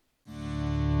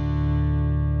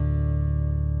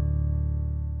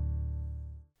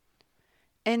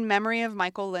 In Memory of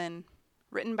Michael Lynn,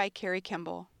 written by Carrie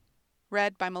Kimball,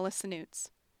 read by Melissa Newts.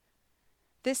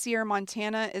 This year,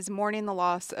 Montana is mourning the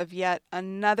loss of yet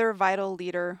another vital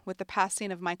leader with the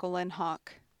passing of Michael Lynn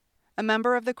Hawk. A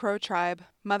member of the Crow tribe,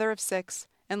 mother of 6,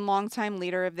 and longtime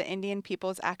leader of the Indian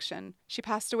People's Action. She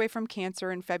passed away from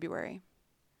cancer in February.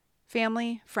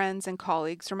 Family, friends, and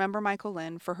colleagues remember Michael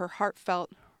Lynn for her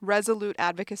heartfelt, resolute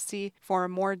advocacy for a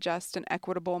more just and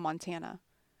equitable Montana.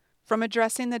 From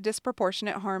addressing the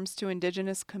disproportionate harms to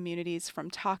indigenous communities from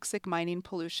toxic mining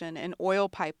pollution and oil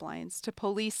pipelines to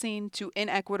policing to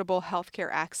inequitable healthcare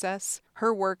access,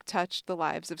 her work touched the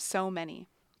lives of so many.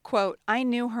 Quote, "I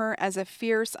knew her as a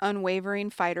fierce, unwavering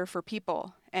fighter for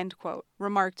people," end quote,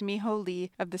 remarked Miho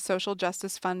Lee of the Social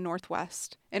Justice Fund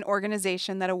Northwest, an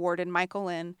organization that awarded Michael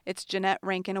Lynn its Jeanette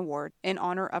Rankin Award in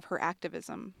honor of her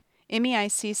activism.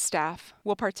 MEIC's staff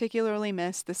will particularly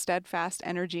miss the steadfast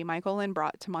energy Michael Lynn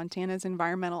brought to Montana's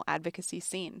environmental advocacy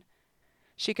scene.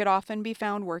 She could often be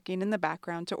found working in the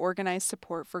background to organize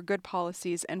support for good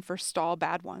policies and forestall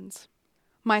bad ones.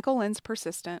 Michael Lynn's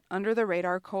persistent,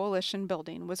 under-the-radar coalition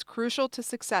building was crucial to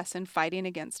success in fighting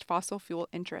against fossil fuel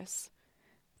interests.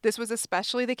 This was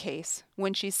especially the case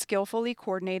when she skillfully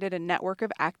coordinated a network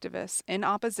of activists in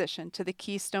opposition to the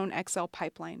Keystone XL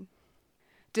pipeline.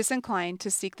 Disinclined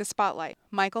to seek the spotlight,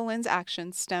 Michael Lynn's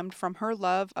actions stemmed from her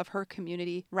love of her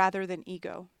community rather than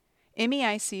ego.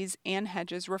 MEIC's Ann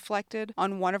Hedges reflected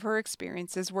on one of her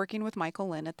experiences working with Michael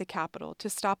Lynn at the Capitol to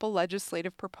stop a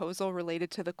legislative proposal related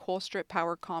to the Colstrip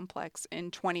Power Complex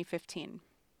in 2015.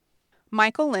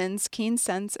 Michael Lynn's keen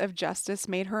sense of justice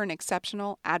made her an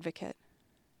exceptional advocate.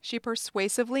 She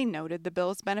persuasively noted the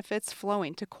bill's benefits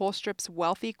flowing to Colstrip's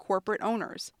wealthy corporate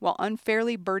owners while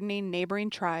unfairly burdening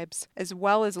neighboring tribes as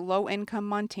well as low-income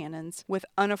Montanans with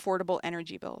unaffordable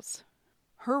energy bills.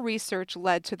 Her research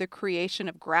led to the creation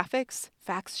of graphics,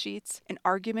 fact sheets, and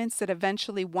arguments that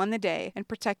eventually won the day and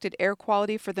protected air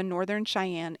quality for the Northern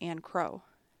Cheyenne and Crow.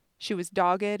 She was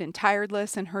dogged and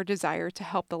tireless in her desire to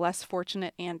help the less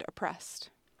fortunate and oppressed.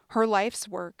 Her life's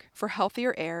work for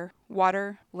healthier air,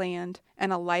 water, land,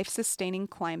 and a life-sustaining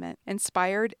climate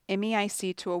inspired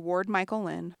MEIC to award Michael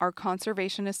Lynn our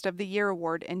Conservationist of the Year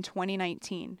award in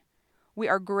 2019. We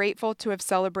are grateful to have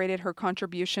celebrated her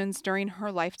contributions during her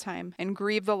lifetime and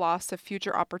grieve the loss of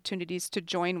future opportunities to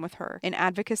join with her in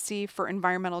advocacy for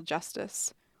environmental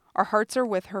justice. Our hearts are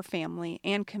with her family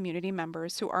and community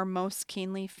members who are most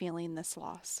keenly feeling this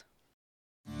loss.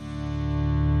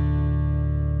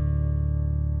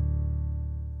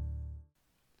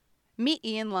 Meet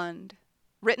Ian Lund.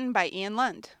 Written by Ian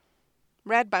Lund.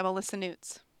 Read by Melissa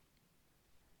Newts.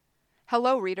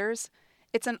 Hello, readers.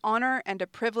 It's an honor and a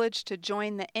privilege to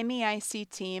join the MEIC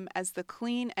team as the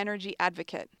Clean Energy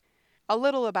Advocate. A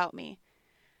little about me.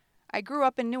 I grew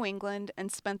up in New England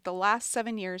and spent the last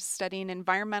 7 years studying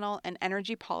environmental and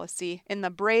energy policy in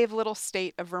the brave little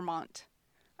state of Vermont.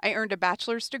 I earned a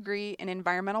bachelor's degree in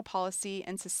environmental policy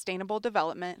and sustainable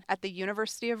development at the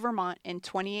University of Vermont in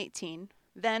 2018.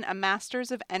 Then a Master's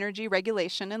of Energy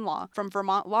Regulation and Law from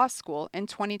Vermont Law School in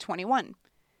 2021.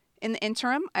 In the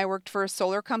interim, I worked for a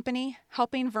solar company,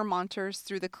 helping Vermonters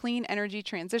through the clean energy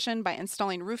transition by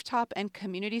installing rooftop and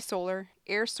community solar,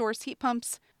 air source heat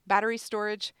pumps, battery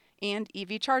storage, and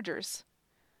EV chargers.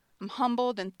 I'm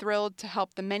humbled and thrilled to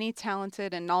help the many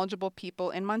talented and knowledgeable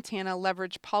people in Montana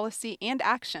leverage policy and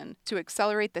action to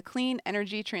accelerate the clean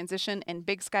energy transition in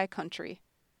Big Sky country.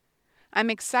 I'm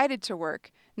excited to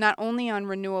work not only on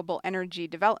renewable energy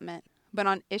development, but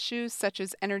on issues such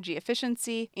as energy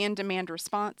efficiency and demand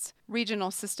response, regional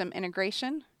system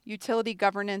integration, utility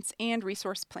governance, and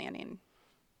resource planning.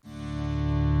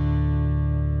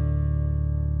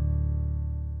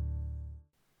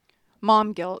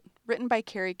 Mom Guilt, written by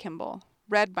Carrie Kimball,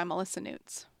 read by Melissa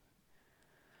Newts.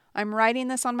 I'm writing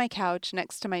this on my couch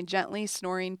next to my gently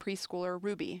snoring preschooler,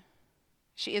 Ruby.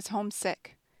 She is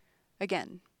homesick.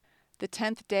 Again. The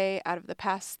 10th day out of the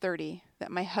past 30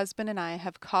 that my husband and I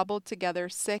have cobbled together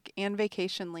sick and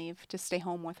vacation leave to stay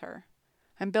home with her.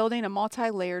 I'm building a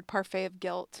multi-layered parfait of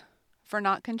guilt for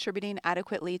not contributing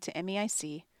adequately to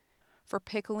MEIC, for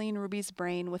pickling Ruby's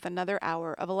brain with another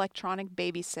hour of electronic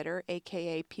babysitter,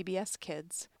 aka PBS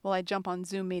Kids, while I jump on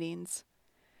Zoom meetings,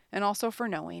 and also for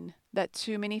knowing that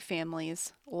too many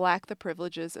families lack the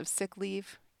privileges of sick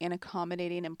leave and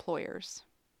accommodating employers.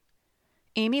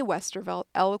 Amy Westervelt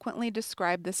eloquently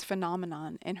described this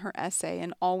phenomenon in her essay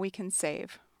in All We Can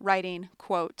Save, writing,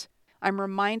 quote, "I'm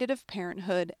reminded of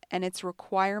parenthood and its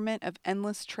requirement of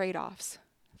endless trade-offs,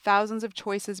 thousands of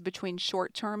choices between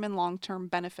short-term and long-term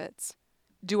benefits.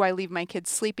 Do I leave my kid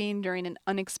sleeping during an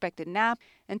unexpected nap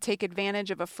and take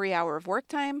advantage of a free hour of work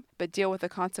time, but deal with the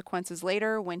consequences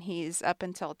later when he's up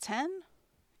until 10?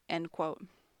 End quote.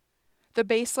 The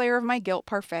base layer of my guilt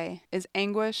parfait is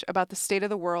anguish about the state of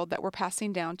the world that we're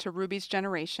passing down to Ruby's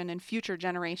generation and future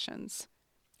generations.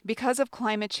 Because of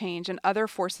climate change and other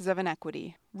forces of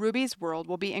inequity, Ruby's world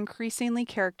will be increasingly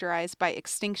characterized by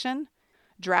extinction,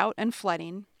 drought and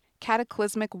flooding,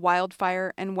 cataclysmic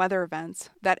wildfire and weather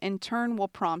events that in turn will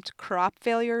prompt crop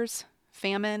failures,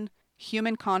 famine,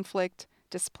 human conflict,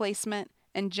 displacement,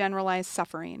 and generalized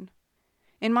suffering.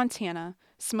 In Montana,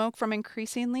 smoke from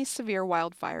increasingly severe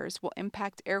wildfires will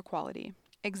impact air quality,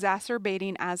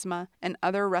 exacerbating asthma and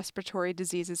other respiratory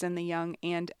diseases in the young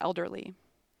and elderly.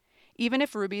 Even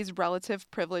if Ruby's relative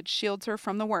privilege shields her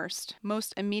from the worst,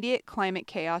 most immediate climate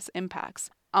chaos impacts,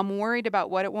 I'm worried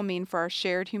about what it will mean for our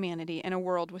shared humanity in a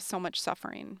world with so much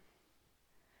suffering.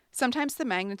 Sometimes the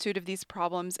magnitude of these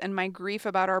problems and my grief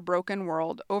about our broken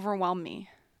world overwhelm me.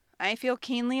 I feel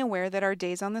keenly aware that our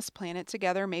days on this planet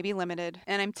together may be limited,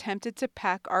 and I'm tempted to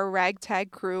pack our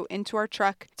ragtag crew into our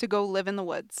truck to go live in the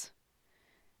woods.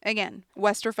 Again,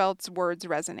 Westerfelt's words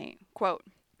resonate. Quote,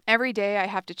 "Every day I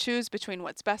have to choose between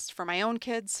what's best for my own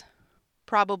kids,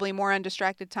 probably more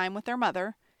undistracted time with their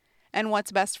mother, and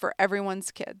what's best for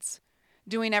everyone's kids,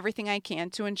 doing everything I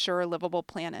can to ensure a livable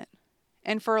planet.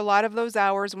 And for a lot of those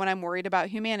hours when I'm worried about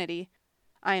humanity,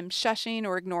 I am shushing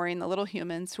or ignoring the little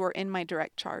humans who are in my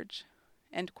direct charge."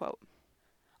 End quote.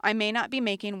 I may not be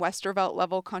making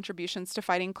Westervelt-level contributions to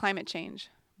fighting climate change,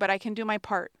 but I can do my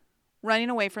part. Running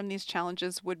away from these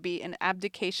challenges would be an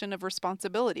abdication of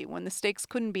responsibility when the stakes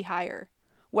couldn't be higher.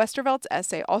 Westervelt's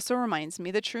essay also reminds me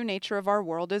the true nature of our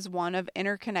world is one of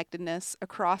interconnectedness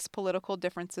across political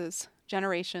differences,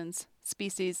 generations,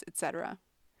 species, etc.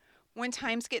 When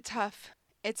times get tough,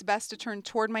 it's best to turn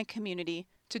toward my community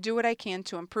to do what I can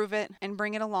to improve it and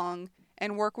bring it along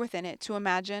and work within it to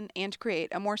imagine and create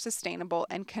a more sustainable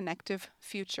and connective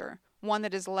future, one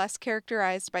that is less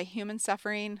characterized by human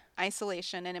suffering,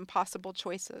 isolation, and impossible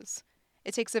choices.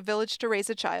 It takes a village to raise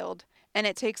a child, and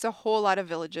it takes a whole lot of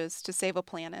villages to save a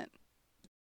planet.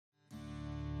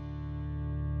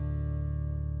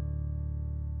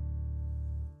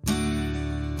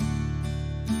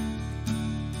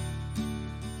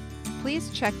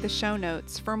 Please check the show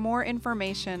notes for more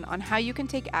information on how you can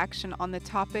take action on the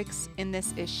topics in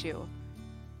this issue.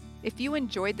 If you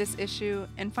enjoyed this issue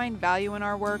and find value in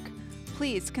our work,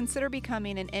 please consider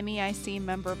becoming an MEIC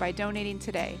member by donating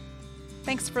today.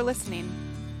 Thanks for listening.